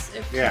 because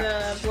if Yeah.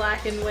 the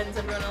blackened wins,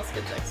 everyone else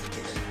gets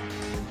executed.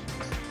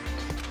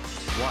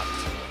 What?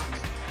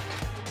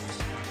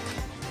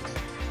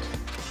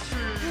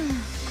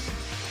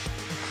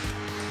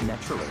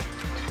 Naturally.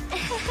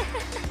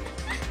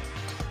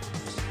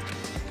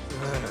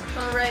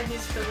 Oh, right,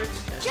 he's the rich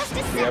guy. Just a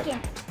Yep.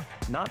 second.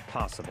 Not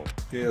possible.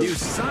 Yes. You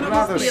son of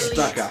Rather a bitch.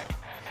 stuck up.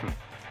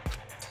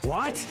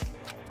 What?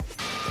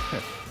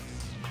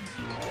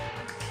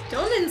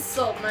 Don't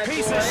insult my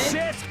Piece boy. of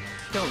shit!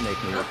 Don't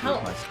make me Oh, repeat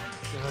help. myself.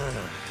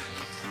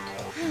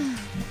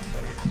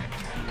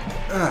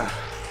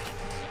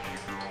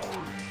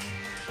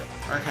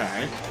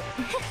 Okay.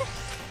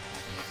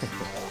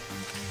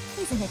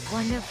 Isn't it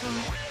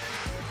wonderful?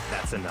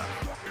 That's enough.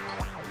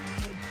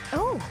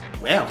 Oh,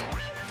 Well.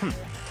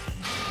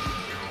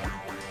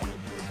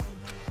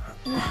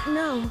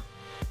 no.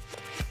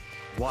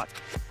 What?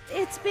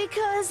 It's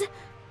because...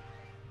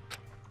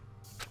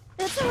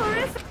 It's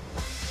horrific.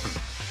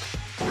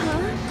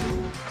 Huh?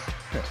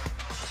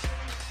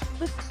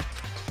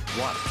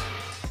 What?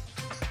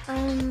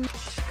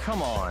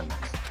 Come on.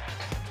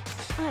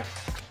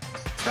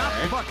 Stop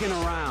fucking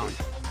around.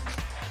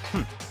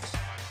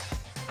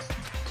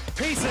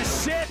 Piece of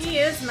shit! He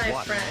is my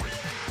What? friend.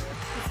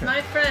 He's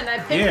my friend. I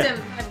picked Yeah.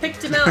 him. I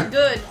picked him out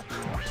good.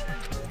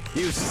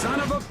 You son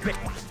of a bitch!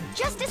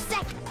 Just a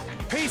second.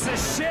 Piece of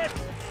shit!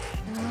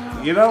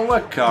 You don't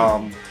look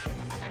calm.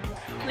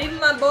 Leave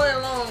my boy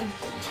alone.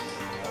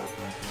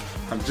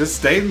 I'm just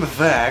stating the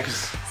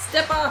facts.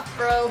 Step off,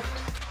 bro.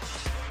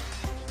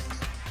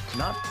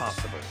 Not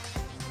possible.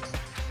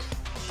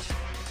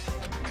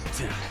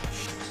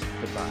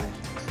 Goodbye.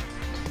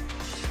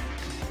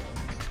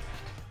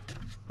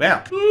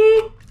 Well.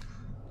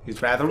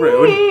 He's rather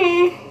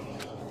rude.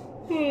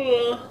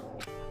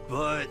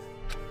 But...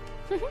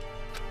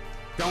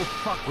 Don't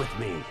fuck with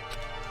me.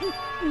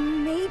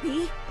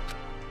 Maybe.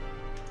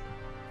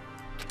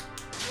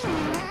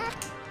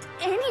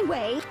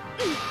 Anyway.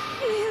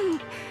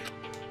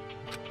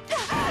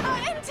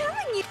 I'm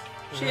telling you.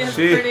 She is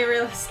She- pretty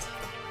realistic.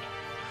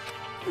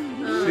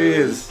 She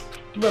is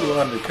a little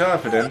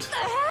underconfident.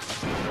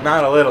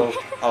 Not a little,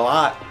 a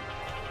lot.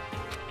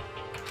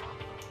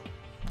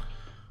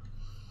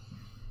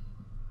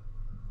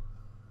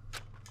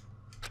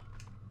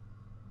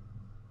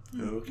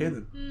 Okay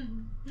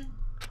then.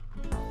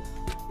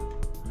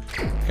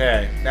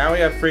 Okay, now we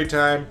have free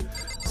time.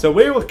 So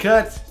we will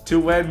cut to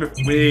when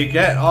we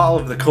get all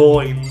of the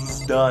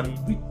coins done.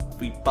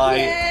 We buy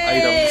Yay,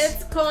 items.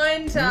 it's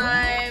coin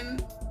time.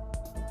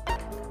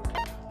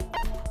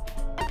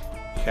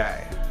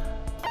 Okay.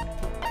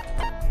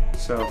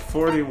 So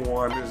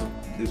 41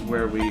 is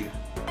where we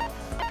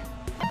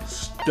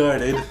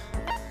started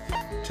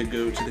to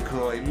go to the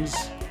coins.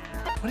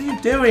 What are you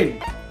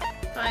doing?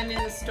 Finding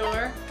the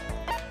store.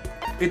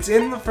 It's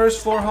in the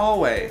first floor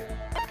hallway.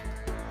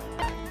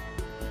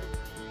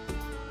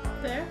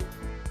 There.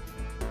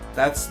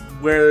 That's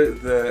where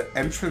the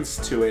entrance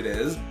to it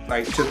is,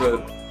 like to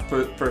the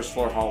first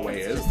floor hallway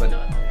is. Just But go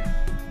there.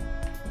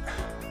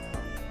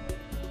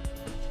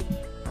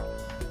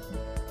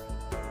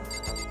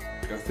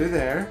 go through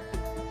there.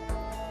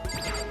 Oh,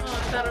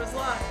 I thought it was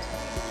locked.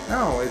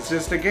 No, it's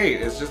just a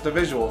gate. It's just a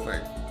visual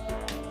thing.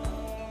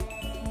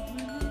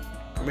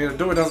 I mean, a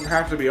door doesn't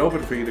have to be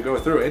open for you to go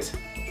through it.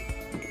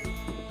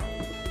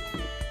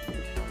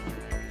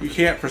 You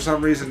can't, for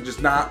some reason,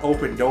 just not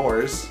open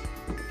doors.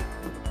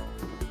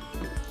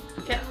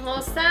 Getting a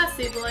little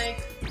sassy,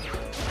 Blake.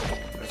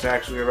 It's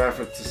actually a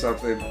reference to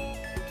something.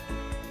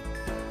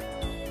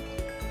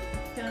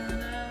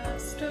 Gonna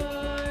store.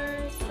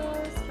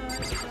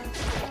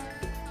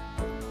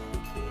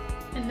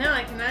 And now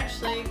I can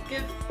actually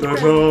give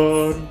presents.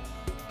 Dun-dun.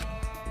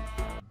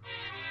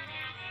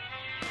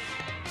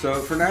 So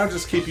for now,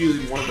 just keep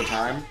using one at a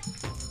time.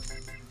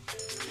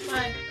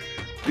 Why?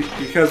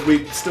 Because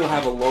we still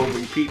have a low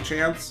repeat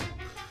chance.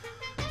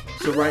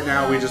 So right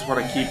now, we just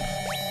want to keep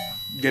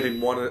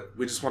getting one.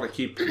 We just want to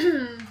keep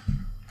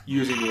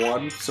using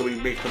one, so we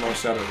make the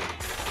most out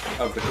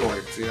of the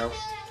coins. You know.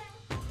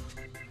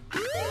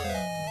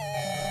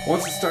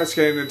 Once it starts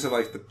getting into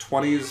like the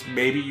 20s,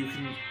 maybe you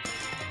can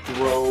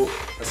throw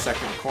a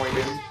second coin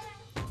in.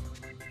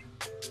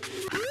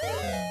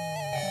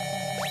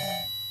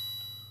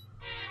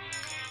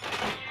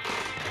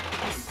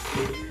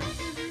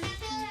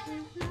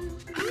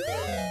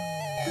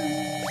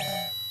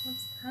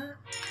 What's that?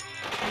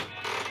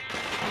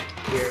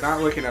 We're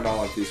not looking at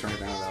all of these right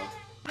now,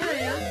 though. Oh,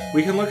 yeah.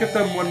 We can look at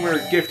them when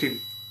we're gifting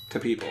to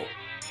people.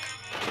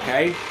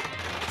 Okay?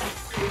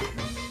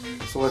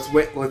 So let's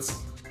wait.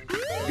 Let's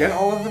get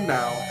all of them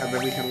now, and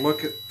then we can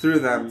look through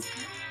them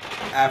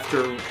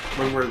after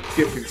when we're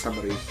gifting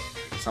somebody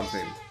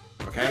something.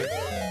 Okay?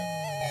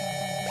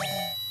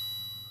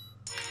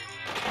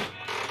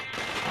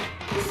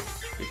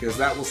 Because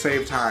that will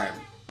save time.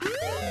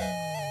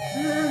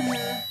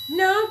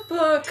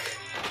 Notebook.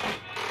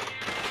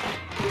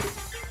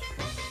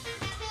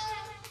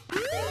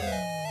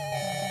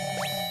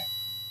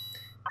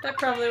 That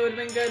probably would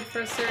have been good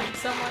for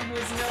someone who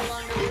is no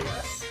longer with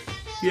us.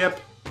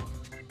 Yep.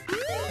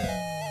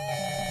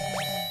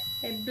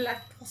 A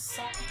black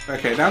poisson.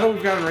 Okay, now that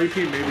we've got a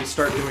repeat, maybe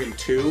start doing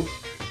 2.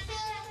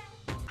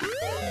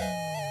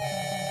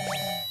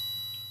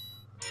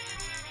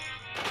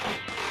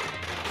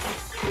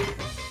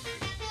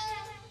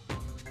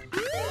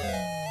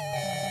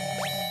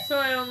 So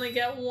I only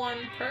get 1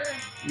 per.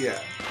 Yeah.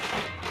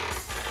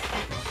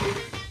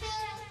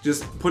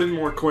 Just putting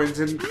more coins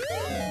in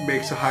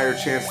makes a higher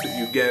chance that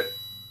you get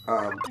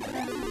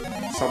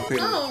something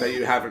that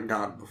you haven't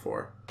gotten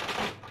before.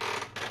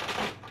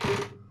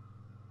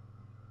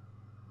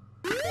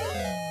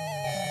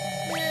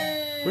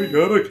 We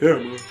got a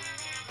camera.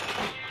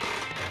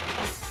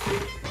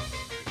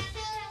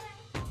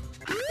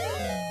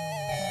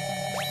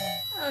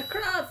 A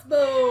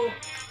crossbow.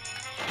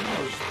 That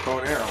was just bow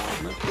and arrow,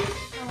 wasn't it?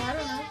 Oh, I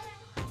don't know.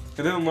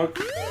 It didn't look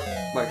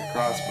like a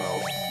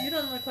crossbow. You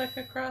don't look like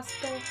a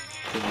crossbow.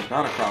 It was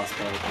not a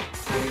crossbow.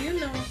 How do you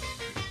know?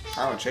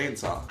 I'm a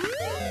chainsaw.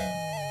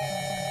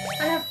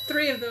 I have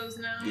 3 of those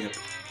now. Yep.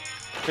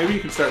 Maybe you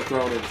can start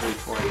throwing in 3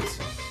 coins.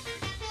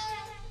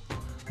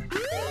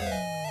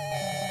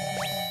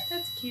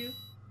 That's cute.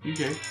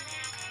 Okay.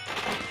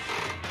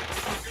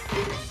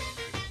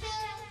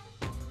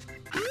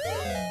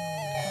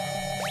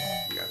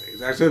 You got the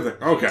exact same thing.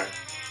 Okay.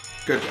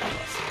 Good job,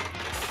 us.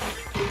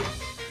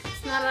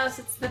 It's not us,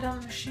 it's the dumb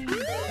machine.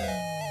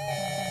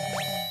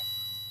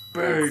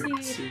 Bird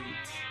Seed.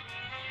 seeds.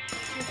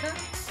 What's that?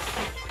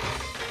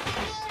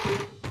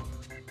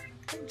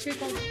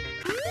 People.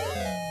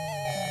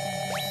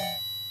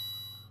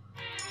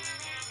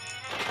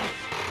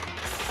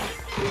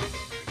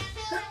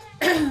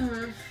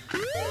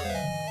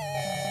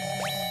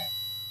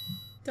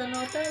 Don't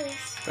know what that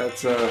is.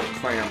 That's a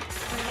clamp.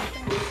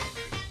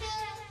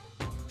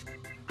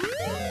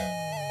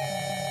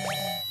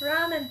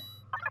 Ramen.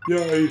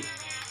 Yay.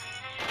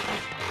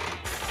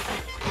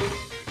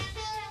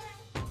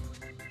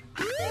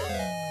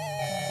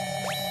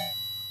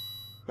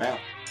 Wow.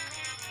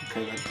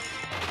 Okay then.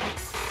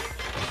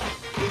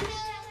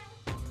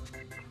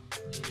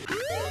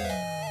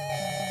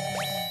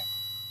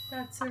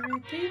 That's a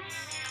repeat.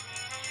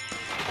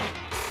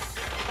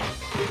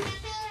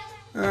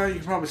 You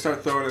can probably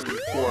start throwing in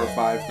 4 or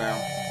 5 now.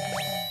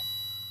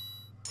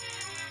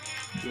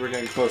 We're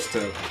getting close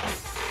to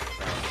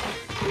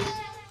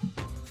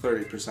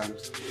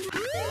 30%.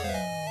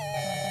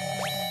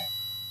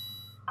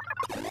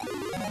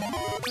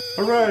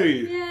 Hooray!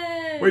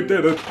 Yay! We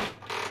did it!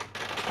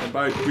 And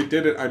by we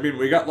did it, I mean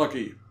we got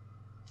lucky.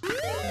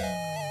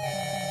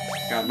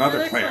 Got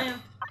another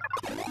clamp.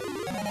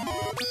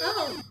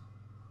 Oh.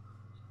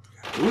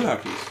 2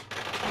 luckies.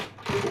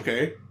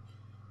 Okay.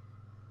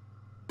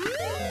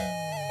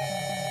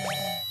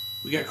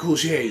 We got cool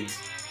shades.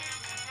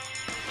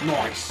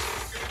 Nice.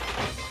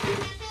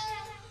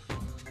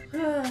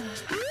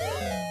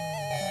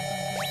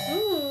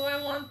 Ooh,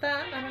 I want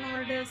that. I don't know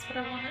what it is, but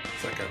I want it.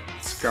 It's like a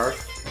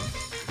scarf,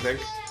 I think.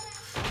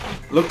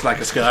 Looked like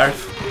a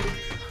scarf.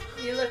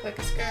 You look like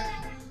a scarf.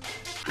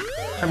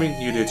 I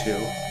mean, you do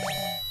too.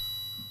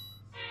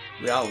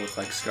 We all look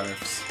like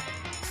scarves.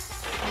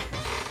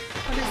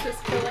 What is this?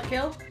 Kill a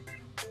kill?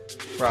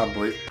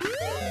 Probably.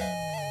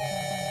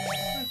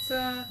 That's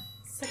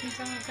second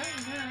time I've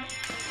gotten that.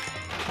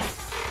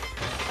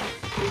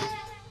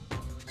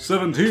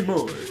 17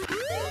 more.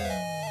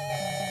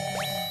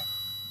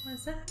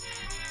 What's that?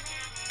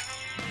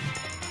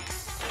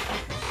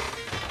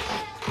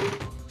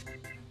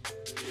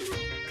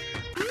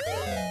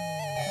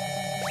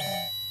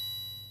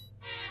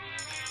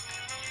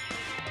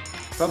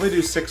 Probably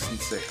do 6 and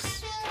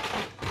 6.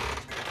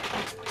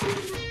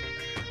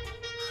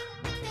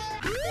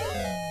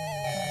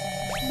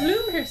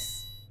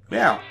 Bloomers.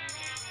 Yeah.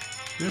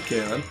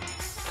 Okay then.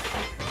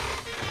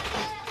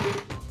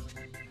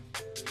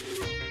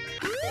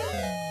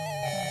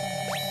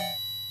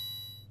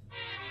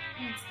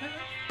 What's that?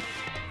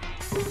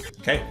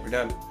 Okay, we're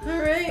done.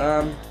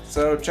 Alright.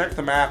 So check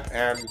the map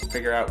and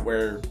figure out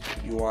where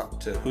you want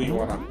to, who you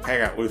want to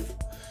hang out with.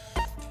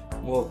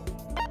 We'll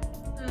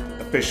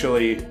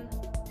officially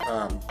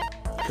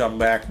come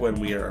back when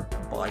we are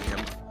by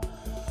him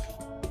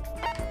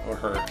or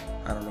her.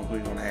 I don't know who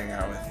you want to hang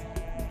out with.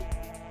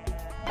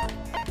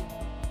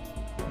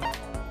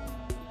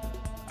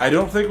 I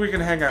don't think we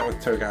can hang out with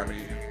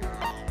Togami.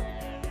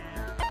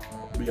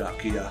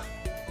 Byakuya.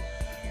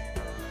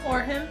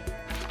 Or him.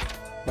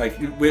 Like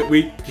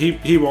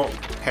he won't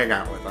hang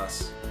out with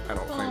us. I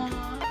don't think.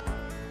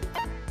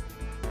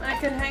 I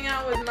could hang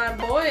out with my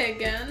boy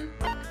again.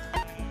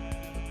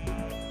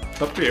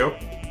 It's up to you.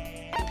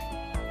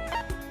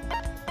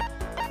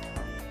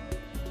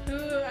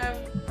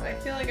 I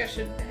feel like I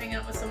should hang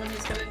out with someone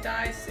who's gonna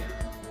die soon.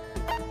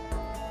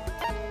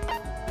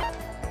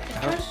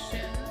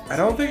 I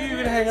don't think you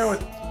can hang out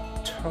with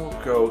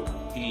Toko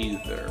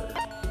either.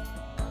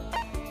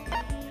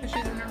 Because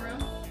she's in her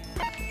room?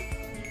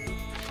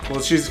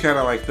 Well, she's kind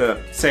of like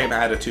the same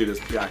attitude as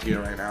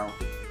Byakuya right now.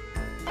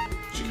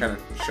 She kind of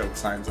showed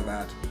signs of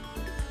that.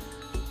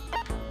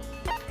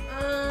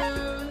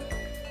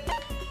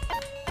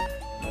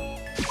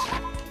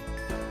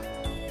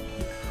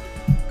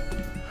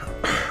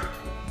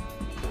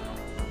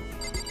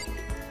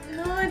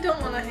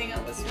 to hang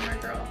out with Swimmer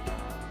Girl.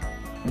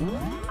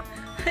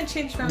 I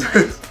changed my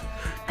mind.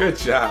 Good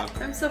job.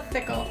 I'm so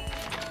fickle.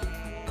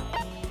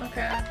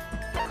 Okay.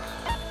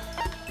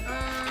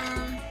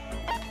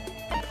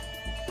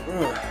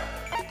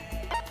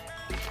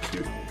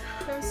 Excuse me.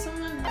 There's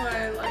someone who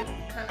I like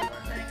kind of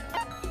want to hang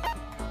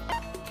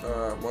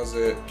out with. Was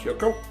it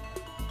Kyoko?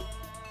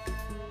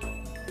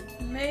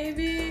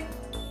 Maybe.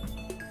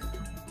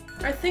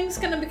 Are things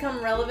gonna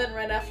become relevant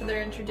right after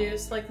they're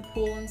introduced, like the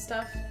pool and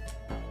stuff?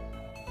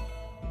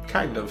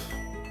 Kind of.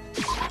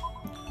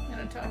 I'm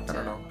gonna talk to I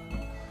don't know.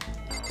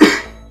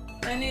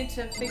 I need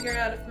to figure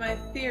out if my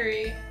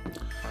theory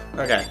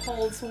Okay.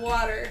 holds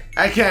water.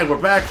 Okay, we're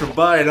back from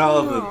buying all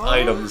of the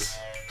items.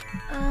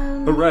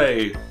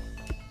 Hooray!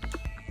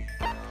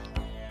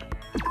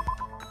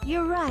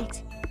 You're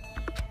right.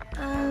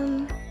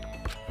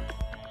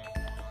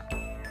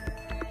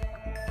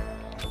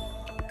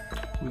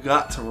 We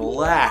got to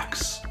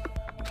relax.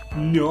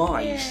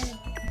 Nice. Yay.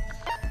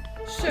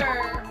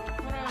 Sure.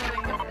 What do I want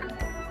to give her?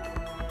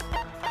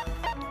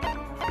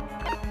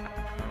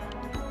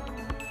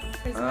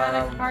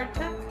 Prismatic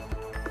hardtack?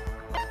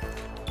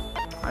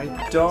 I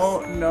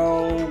don't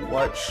know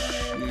what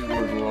she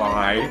would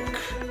like.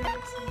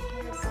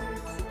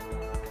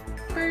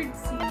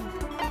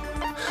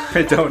 Birdseed.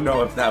 I don't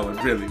know if that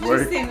would really She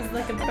work. seems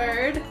like a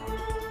bird.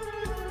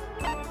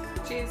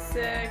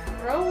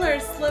 Roller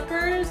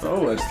slippers.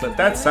 Oh,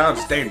 that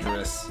sounds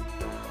dangerous.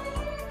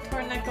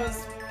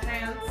 Torneco's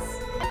pants.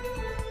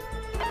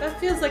 That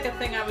feels like a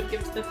thing I would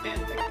give to the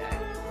fanfic guy.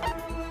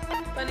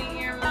 Bunny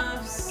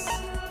earmuffs.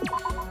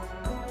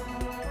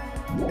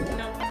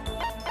 Nope.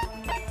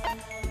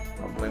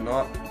 Probably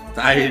not.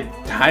 I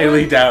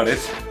highly doubt it.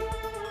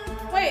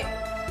 Wait.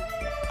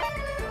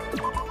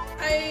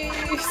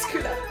 I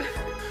screwed up.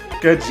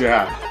 Good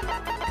job.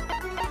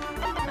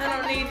 I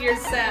don't need your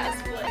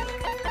sass, Blake.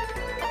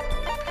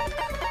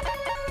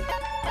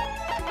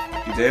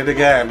 You did it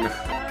again.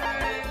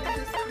 I'm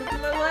just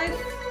living my life.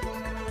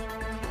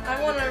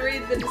 I want to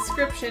read the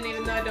description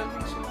even though I don't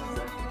think she wants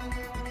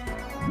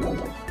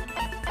it.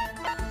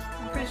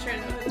 I'm pretty sure I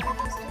know who that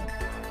is.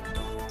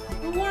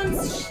 Who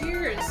wants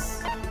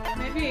shears?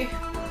 Maybe.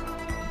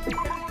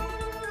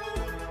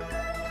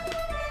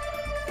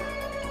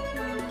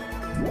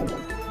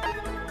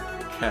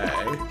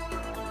 Okay.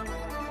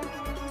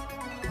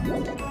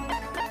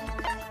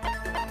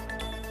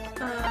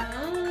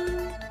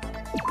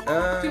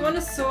 Do you want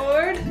a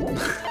sword?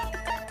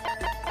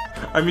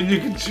 I mean, you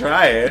can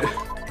try it.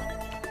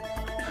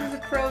 She's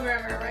a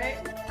programmer, right?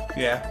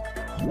 Yeah.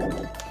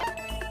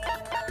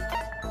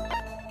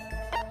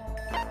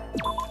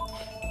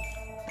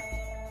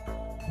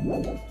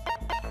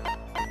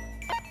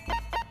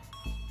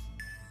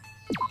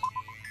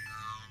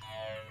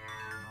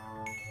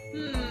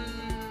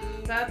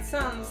 That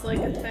sounds like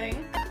a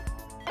thing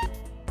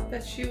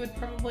that she would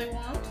probably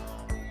want.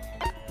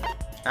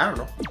 I don't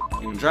know.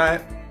 You can try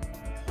it.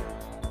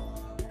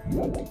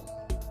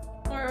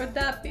 Or would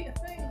that be a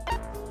thing?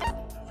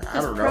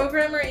 I don't know.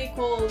 Programmer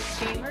equals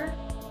gamer?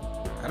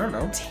 I don't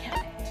know.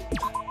 Damn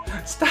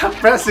it. Stop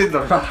pressing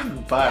the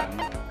wrong button.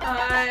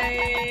 I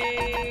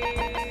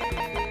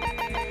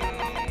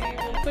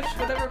will push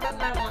whatever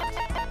button I want.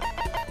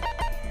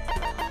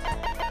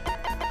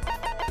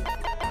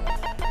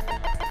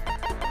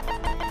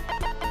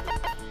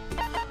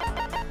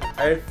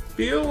 I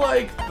feel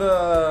like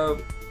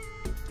the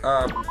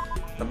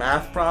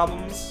math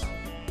problems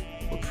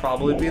would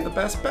probably be the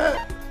best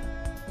bet.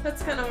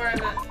 That's kind of where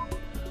I'm at.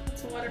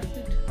 It's a water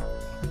flute.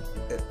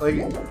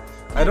 Like,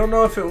 I don't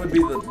know if it would be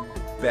the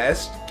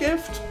best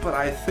gift, but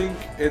I think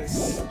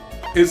it's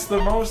the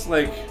most,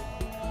 like,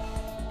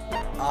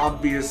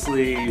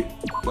 obviously,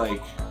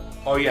 like,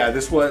 oh yeah,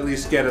 this will at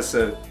least get us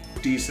a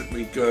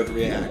decently good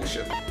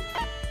reaction.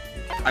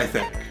 I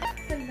think.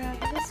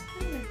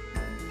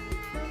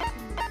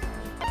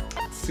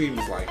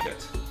 Seems like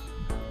it.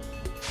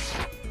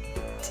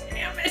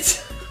 Damn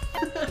it!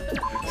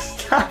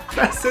 Stop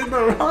pressing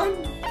the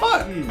wrong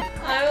button!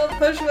 I will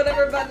push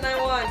whatever button I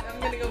want. I'm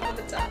gonna go for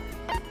the top.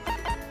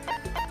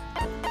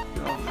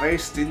 You're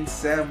wasting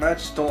so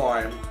much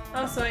time.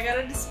 Oh, so I got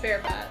a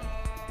despair bat.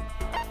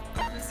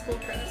 And a school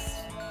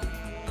crest.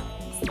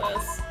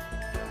 What's this?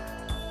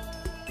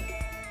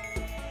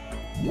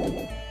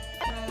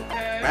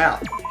 Okay. Wow.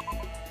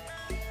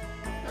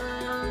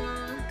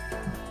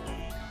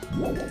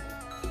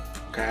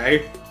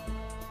 Okay.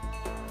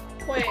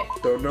 Wait.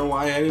 Don't know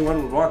why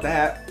anyone would want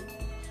that.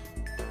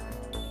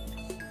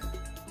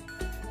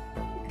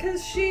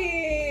 Cause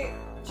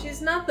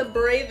she's not the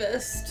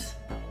bravest.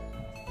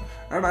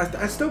 I don't know.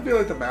 I still feel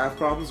like the math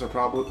problems are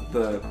probably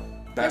the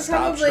best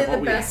probably option of the what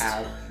we best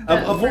have.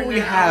 bet Of for what we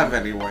now. have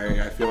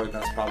anyway. I feel like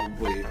that's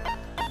probably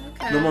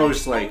Okay. the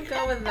most like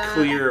I'll go with that.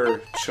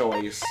 clear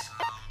choice.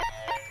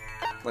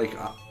 Like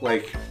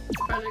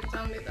It's Project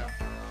Zombie though.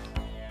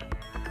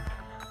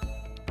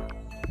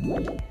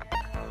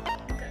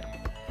 Okay.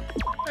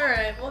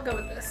 Alright, we'll go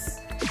with this.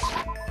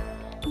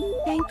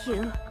 Thank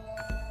you.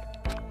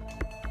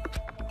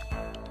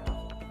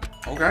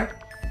 okay.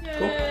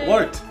 Cool. Yay. It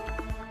worked.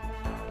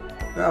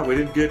 No, we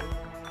didn't get...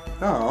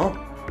 Oh.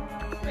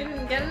 We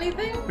didn't get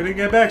anything? We didn't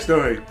get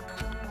backstory.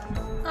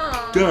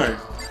 Oh. Darn.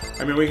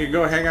 I mean, we can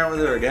go hang out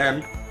with her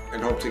again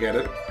and hope to get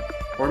it.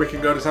 Or we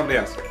can go to somebody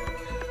else.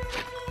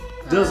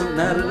 Doesn't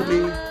matter to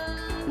me.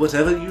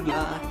 Whatever you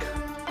like.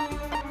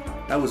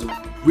 That was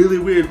a really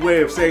weird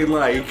way of saying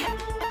like.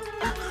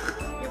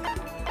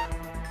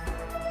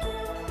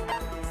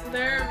 So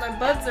there, my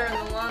buds are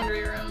in the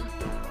laundry room.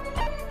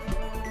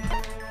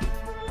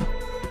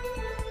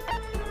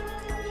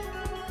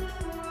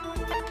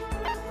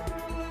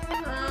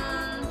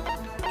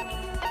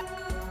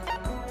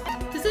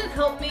 Does it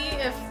help me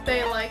if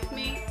they like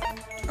me?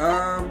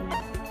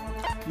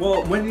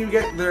 Well, when you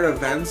get their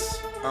events,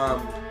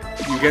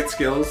 you get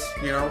skills,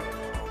 you know?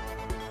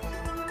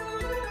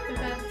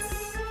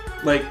 Events.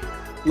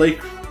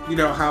 Like, you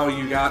know how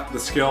you got the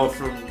skill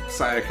from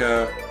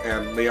Sayaka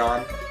and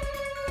Leon?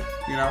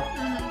 You know?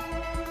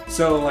 Mm-hmm.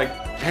 So, like,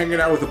 hanging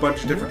out with a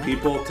bunch of different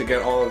people to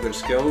get all of their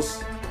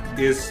skills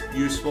is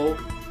useful.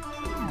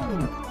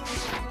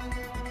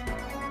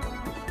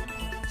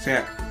 So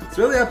yeah, it's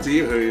really up to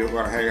you who you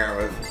want to hang out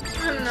with.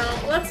 I don't know.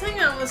 Let's hang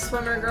out with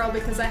Swimmer Girl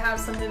because I have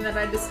something that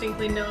I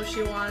distinctly know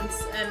she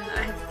wants, and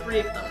I have 3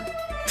 of them.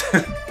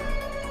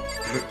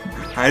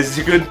 That's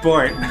a good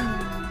point.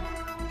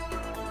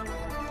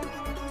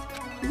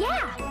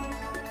 Yeah.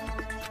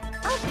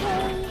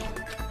 Okay.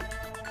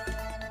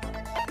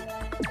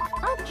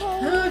 Okay.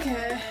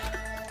 Okay.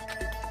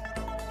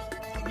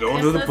 Going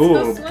Guess to the let's go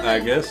pool, swimming. I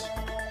guess.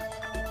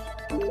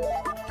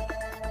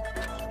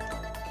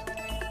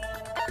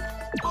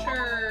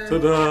 Sure.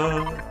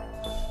 Ta-da!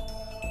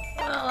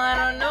 Well, I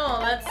don't know.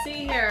 Let's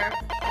see here.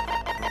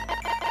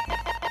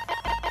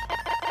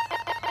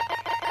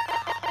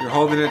 You're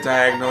holding it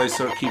diagonally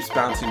so it keeps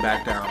bouncing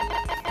back down.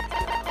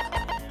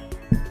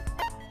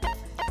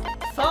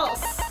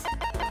 False.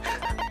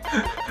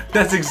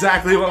 That's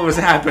exactly what was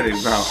happening,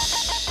 though.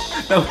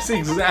 That was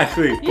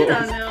exactly You what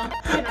don't was... know.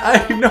 You don't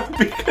I know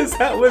because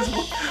that was...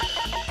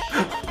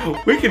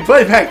 We can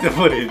play back the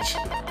footage.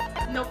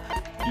 Nope.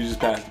 You just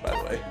passed, by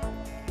the way.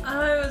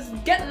 I was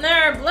getting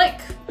there, Blake.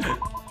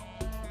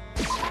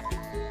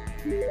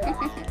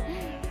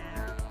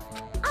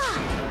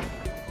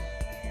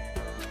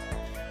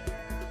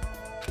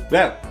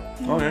 Yeah.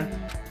 Okay.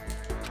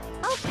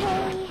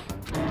 Okay.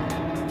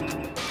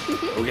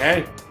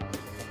 Okay.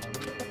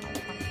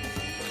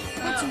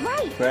 That's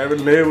right.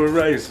 Apparently we're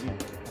racing.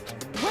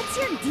 What's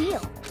your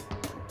deal?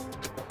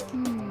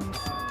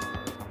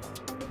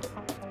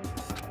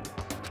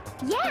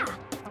 Yeah.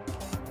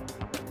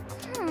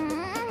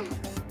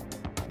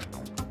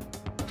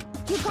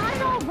 You got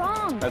it all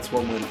wrong. That's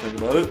one way to think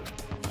about it.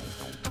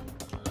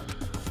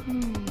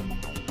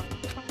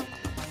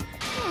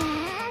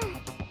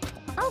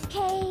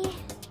 Okay.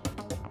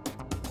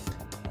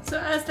 So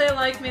as they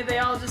like me, they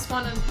all just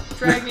want to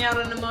drag me out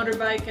on a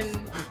motorbike and,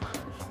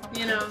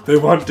 you know, They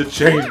want to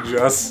change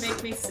us.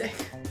 make me sick.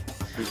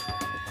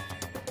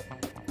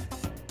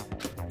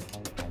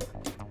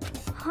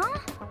 Huh?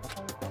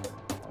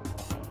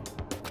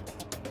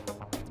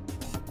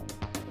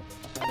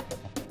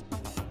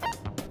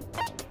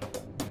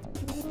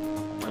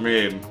 I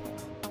mean,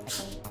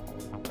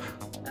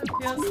 That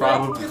feels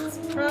Probably. like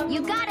it's probably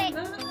You got it.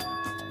 that.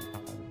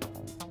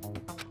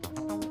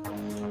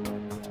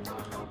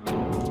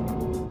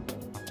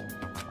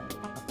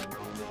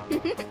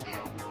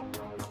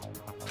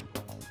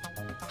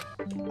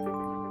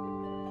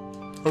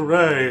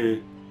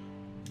 hooray!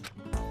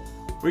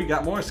 We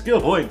got more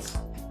skill points.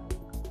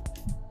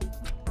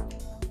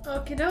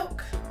 Okie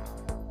doke.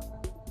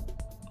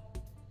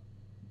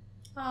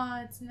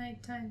 Aw, it's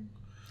nighttime.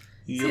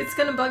 See, Yep. it's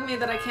gonna bug me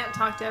that I can't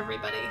talk to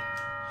everybody.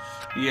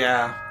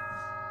 Yeah.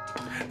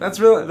 That's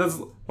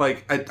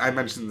like, I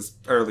mentioned this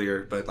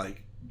earlier, but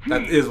like,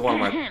 that is one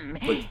of my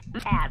like,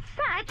 As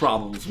such,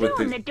 problems with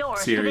soon the the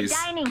doors series. to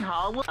the dining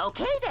hall will...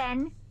 Okay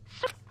then.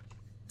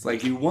 It's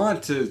like you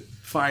want to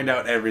find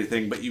out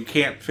everything, but you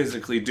can't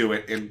physically do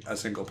it in a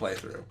single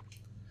playthrough.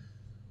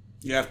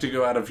 You have to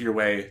go out of your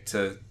way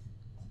to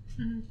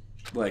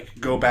like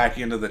go back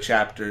into the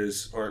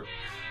chapters, or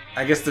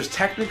I guess there's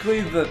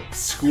technically the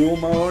school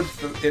mode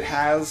that it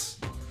has,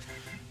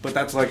 but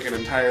that's like an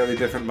entirely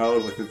different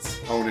mode with its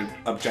own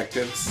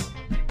objectives.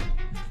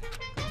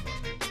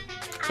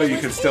 But you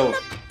can still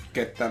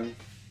get them.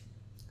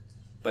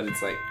 But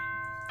it's like,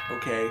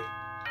 okay.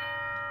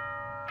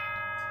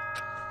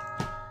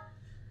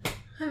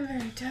 I'm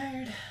very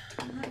tired.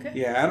 Okay.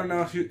 Yeah, I don't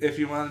know if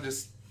you want to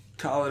just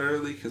call it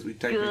early, because we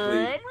technically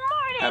Good morning,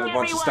 have a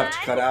bunch of stuff to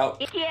cut out.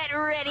 Get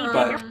ready,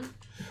 But for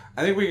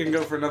I think we can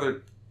go for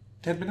another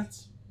 10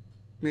 minutes,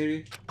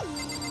 maybe.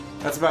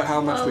 That's about how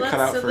much Well, we cut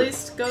let's out at for.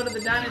 least go to the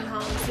dining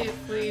hall and see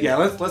if we... Yeah,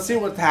 let's see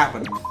what's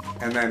happening,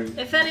 and then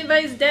If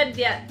anybody's dead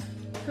yet.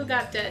 Who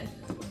got dead?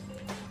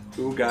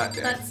 who got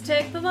dead. Let's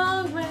take the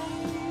long way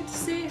to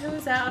see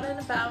who's out and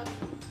about.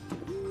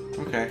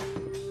 Okay,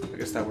 I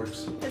guess that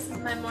works. This is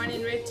my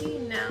morning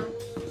routine now.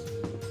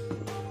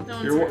 No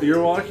one's Your heard.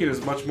 your walking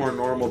is much more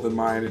normal than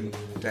mine in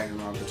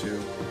DanganRonpa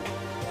 2.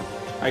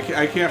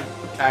 I can't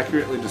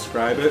accurately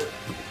describe it,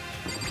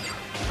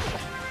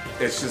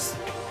 it's just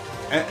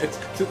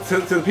to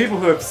the people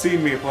who have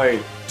seen me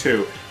play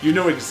 2, you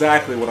know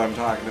exactly what I'm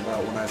talking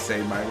about when I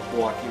say my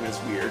walking is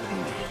weird.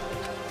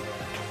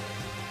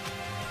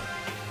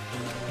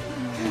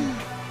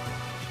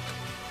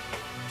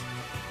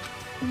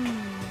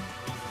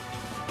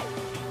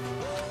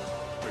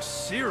 For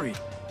Siri.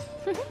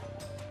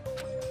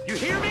 You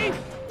hear me?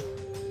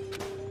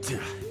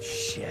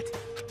 Shit.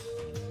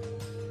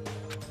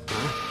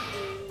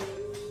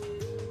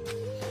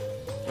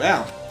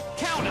 Wow.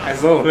 Count on.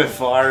 That's a little bit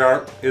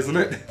far, isn't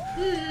it?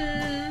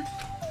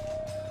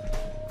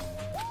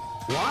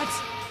 What?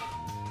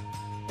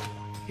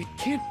 It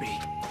can't be.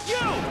 You!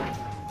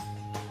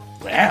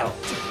 Wow.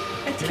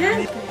 It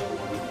can't be.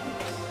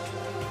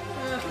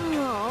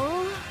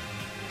 Oh.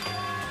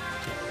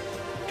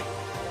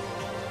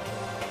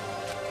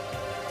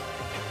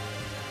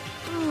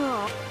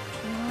 Oh.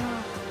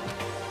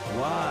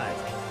 What?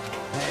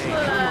 Hey,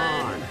 come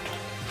on.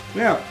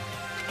 Yeah.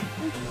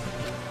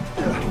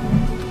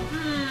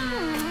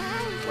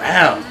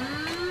 Wow.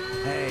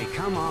 Hey,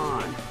 come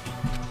on.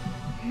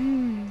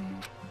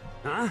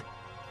 Huh?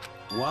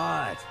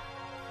 What?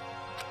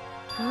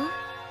 Huh?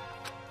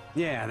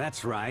 Yeah,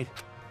 that's right.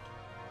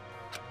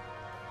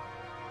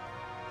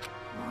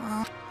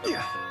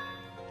 Yeah.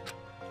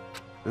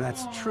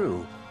 That's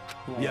true.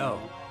 Yo.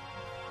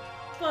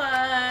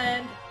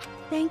 But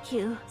Thank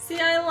you. see,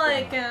 I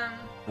like him.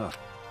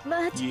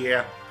 But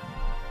Yeah.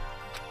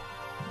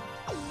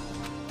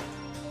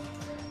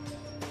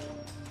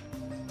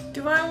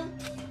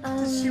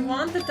 Does she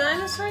want the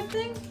dinosaur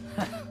thing?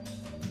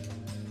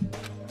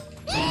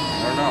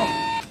 I don't know.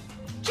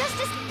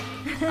 Justice.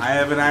 I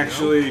haven't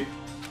actually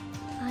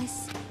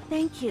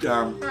Thank you.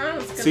 I was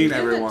gonna seen give it to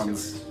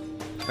everyone's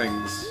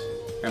things,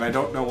 and I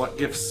don't know what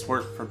gifts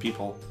work for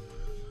people.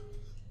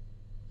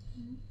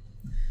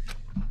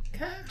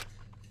 Okay.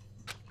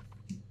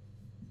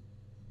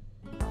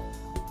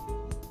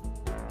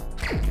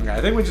 Okay, I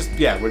think we're just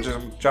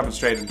jumping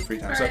straight into free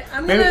time. Alright, So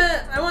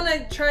I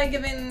wanna try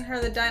giving her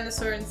the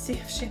dinosaur and see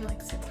if she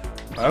likes it.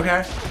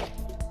 okay,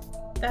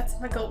 That's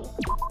my goal.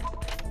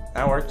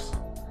 that works.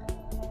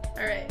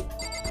 Alright.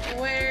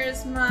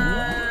 Where's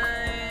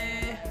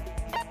my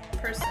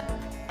person?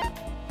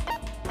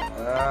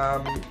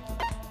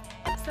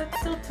 Is that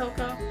still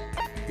Toko?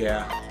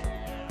 Yeah.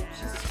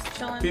 She's just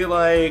chilling. I feel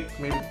like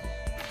maybe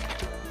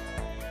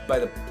by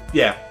the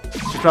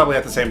she's probably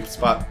at the same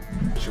spot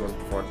she was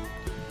before.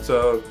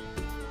 So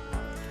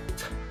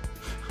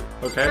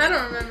okay. I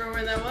don't remember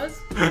where that was.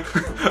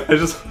 I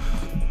just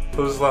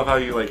love how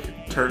you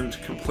like turned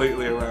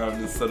completely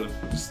around instead of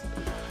just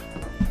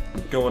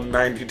going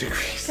 90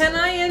 degrees. Can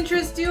I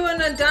interest you in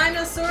a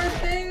dinosaur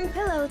thing?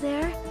 Hello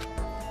there.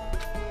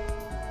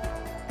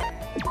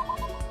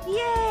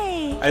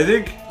 Yay! I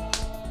think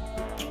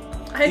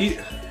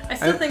I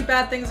still think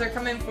bad things are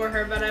coming for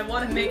her, but I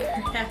want to make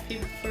her happy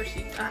before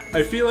she dies.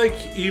 I feel like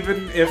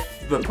even if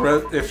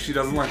if she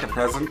doesn't like the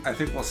present, I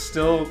think we'll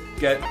still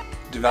get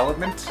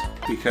development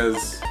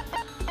because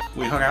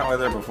we hung out with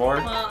her before.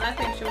 Well, I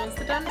think she wants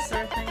the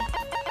dinosaur thing.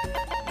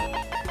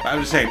 I'm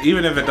just saying,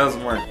 even if it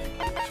doesn't work,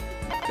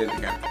 did it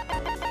again.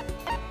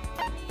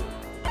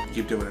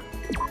 Keep doing it.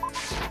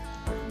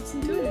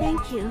 Listen to it.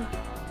 Thank you.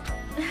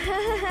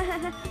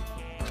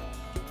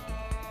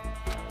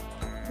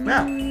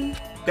 Yeah,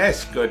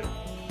 that's good.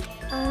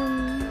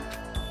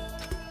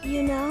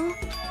 You know?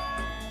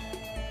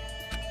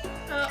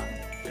 Oh,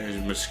 There's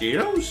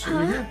mosquitoes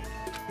in here.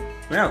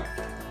 Yeah.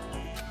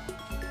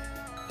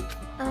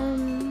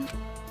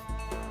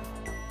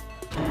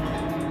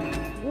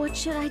 What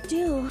should I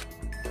do?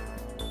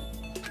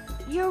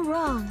 You're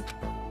wrong.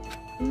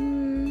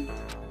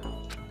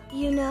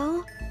 You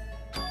know?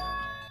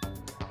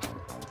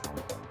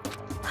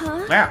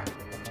 Huh? Yeah.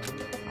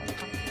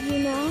 You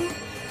know?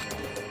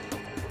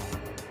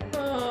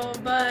 oh,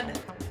 bud.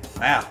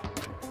 Wow.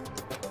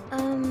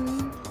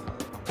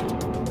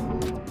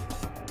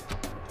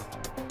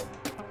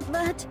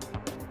 But...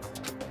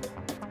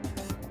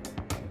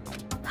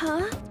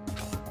 Huh?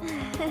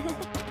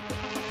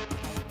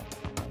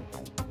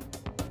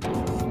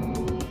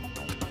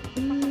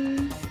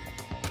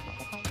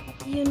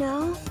 You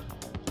know?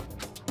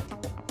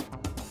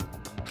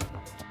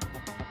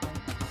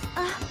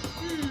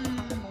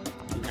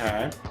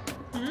 Okay.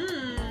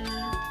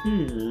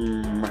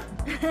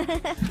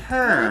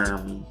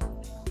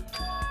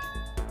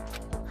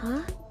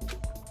 Huh?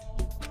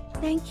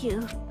 Thank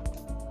you.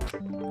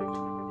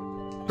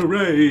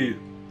 Hooray!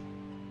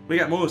 We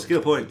got more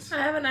skill points. I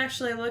haven't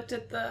actually looked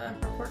at the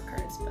report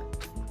cards,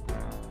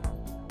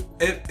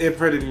 but It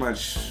pretty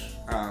much,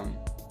 I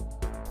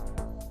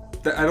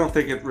don't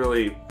think it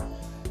really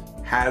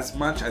has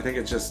much. I think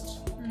it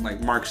just,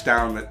 like, marks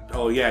down that,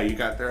 oh yeah, you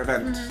got their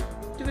event.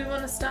 do we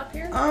want to stop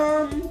here?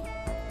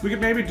 We could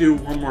maybe do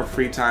one more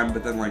free time,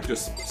 but then, like,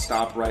 just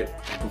stop right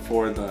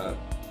before the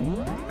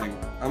thing.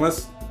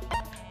 Unless,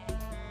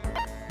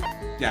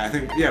 yeah, I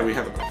think, yeah, we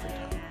have a free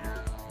time.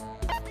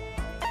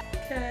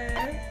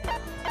 Okay.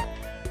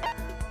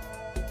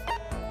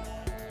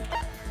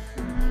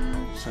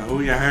 So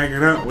who you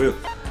hanging out with?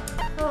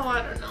 Oh,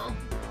 I don't know.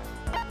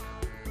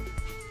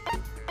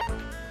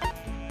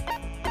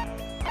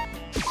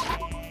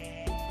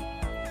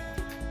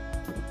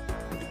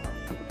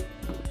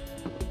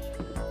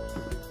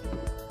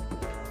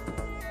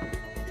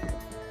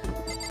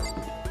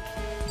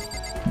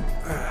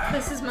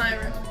 This is my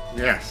room.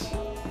 Yes.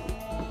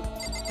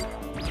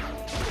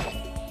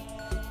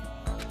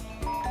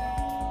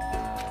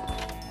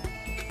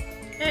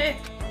 Hey.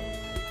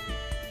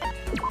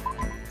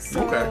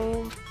 So,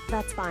 Okay.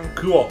 that's fine.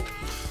 Cool.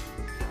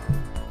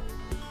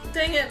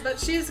 Dang it, but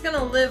she's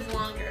gonna live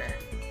longer.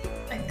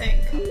 I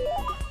think.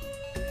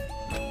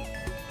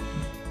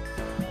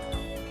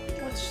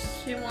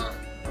 What's she want?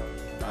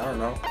 I don't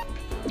know.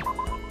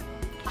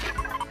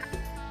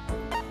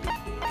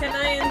 Can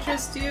I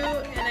interest you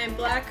in a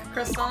black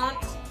croissant?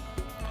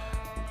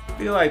 I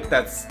feel like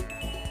that's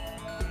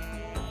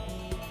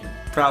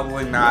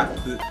probably not.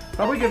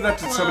 Probably give that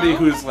to somebody Well.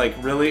 who's like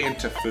really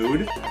into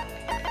food.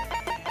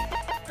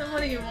 Then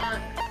what do you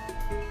want?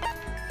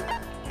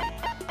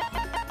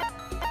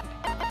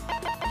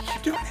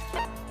 Keep doing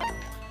it.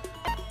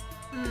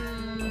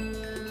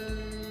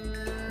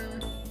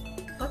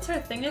 What's her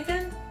thing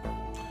again?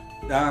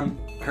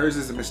 Hers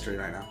is a mystery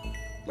right now.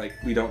 Like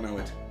we don't know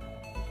it.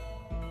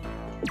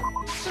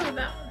 Oh,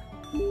 that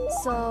one.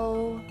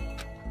 So,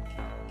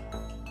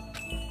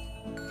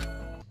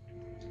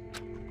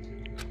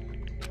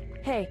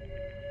 hey,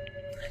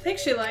 I think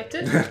she liked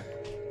it.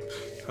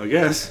 I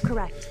guess.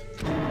 correct.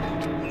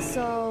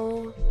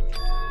 So,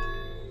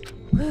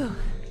 whew.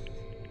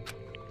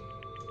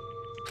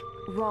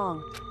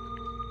 Wrong.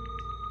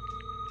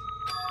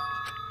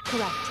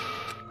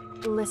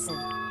 Correct. Listen.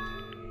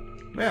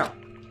 Yeah.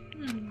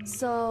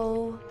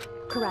 So,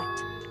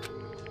 correct.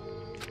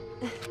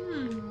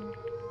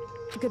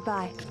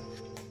 Goodbye.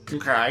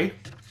 Okay.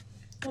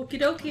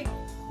 Okie dokie.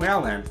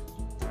 Well then.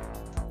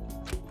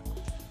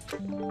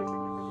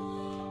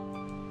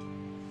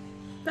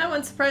 That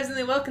one's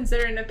surprisingly well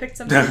considering I picked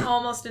something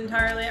almost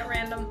entirely at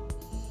random.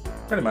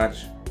 Pretty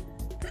much.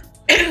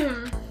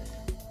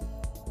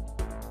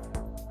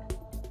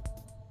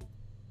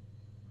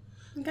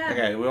 Okay.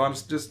 Okay, we want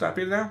to just stop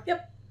here now?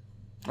 Yep.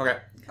 Okay.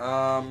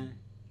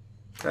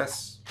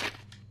 Press.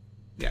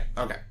 Yeah,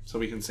 okay. So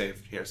we can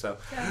save here. So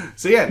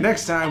yeah,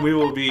 next time we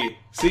will be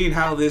seeing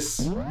how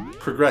this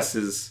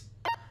progresses,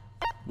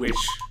 which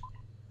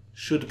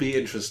should be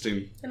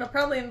interesting. It'll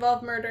probably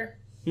involve murder.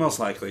 Most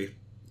likely.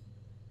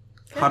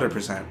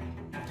 100%.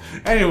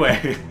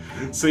 Anyway,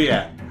 so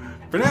yeah.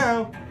 For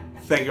now,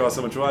 thank you all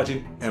so much for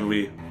watching, and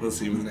we will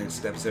see you in the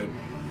next episode.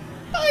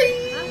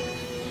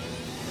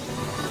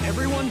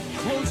 Everyone,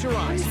 close your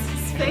eyes.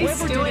 Face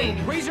Whoever did doing?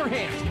 it, raise your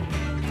hand.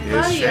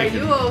 Buddy, are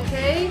you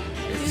okay?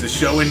 It's He's to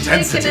show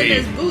intensity. shaking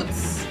in his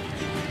boots.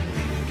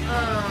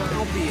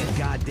 Don't be a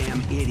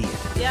goddamn idiot.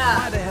 Why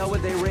Yeah. the hell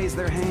would they raise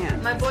their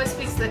hand? My boy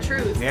speaks the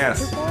truth.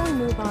 Yes. Before we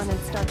move on and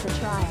start the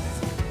trials,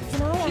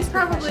 can I She's ask a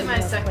probably question my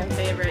real second quick?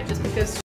 favorite, just because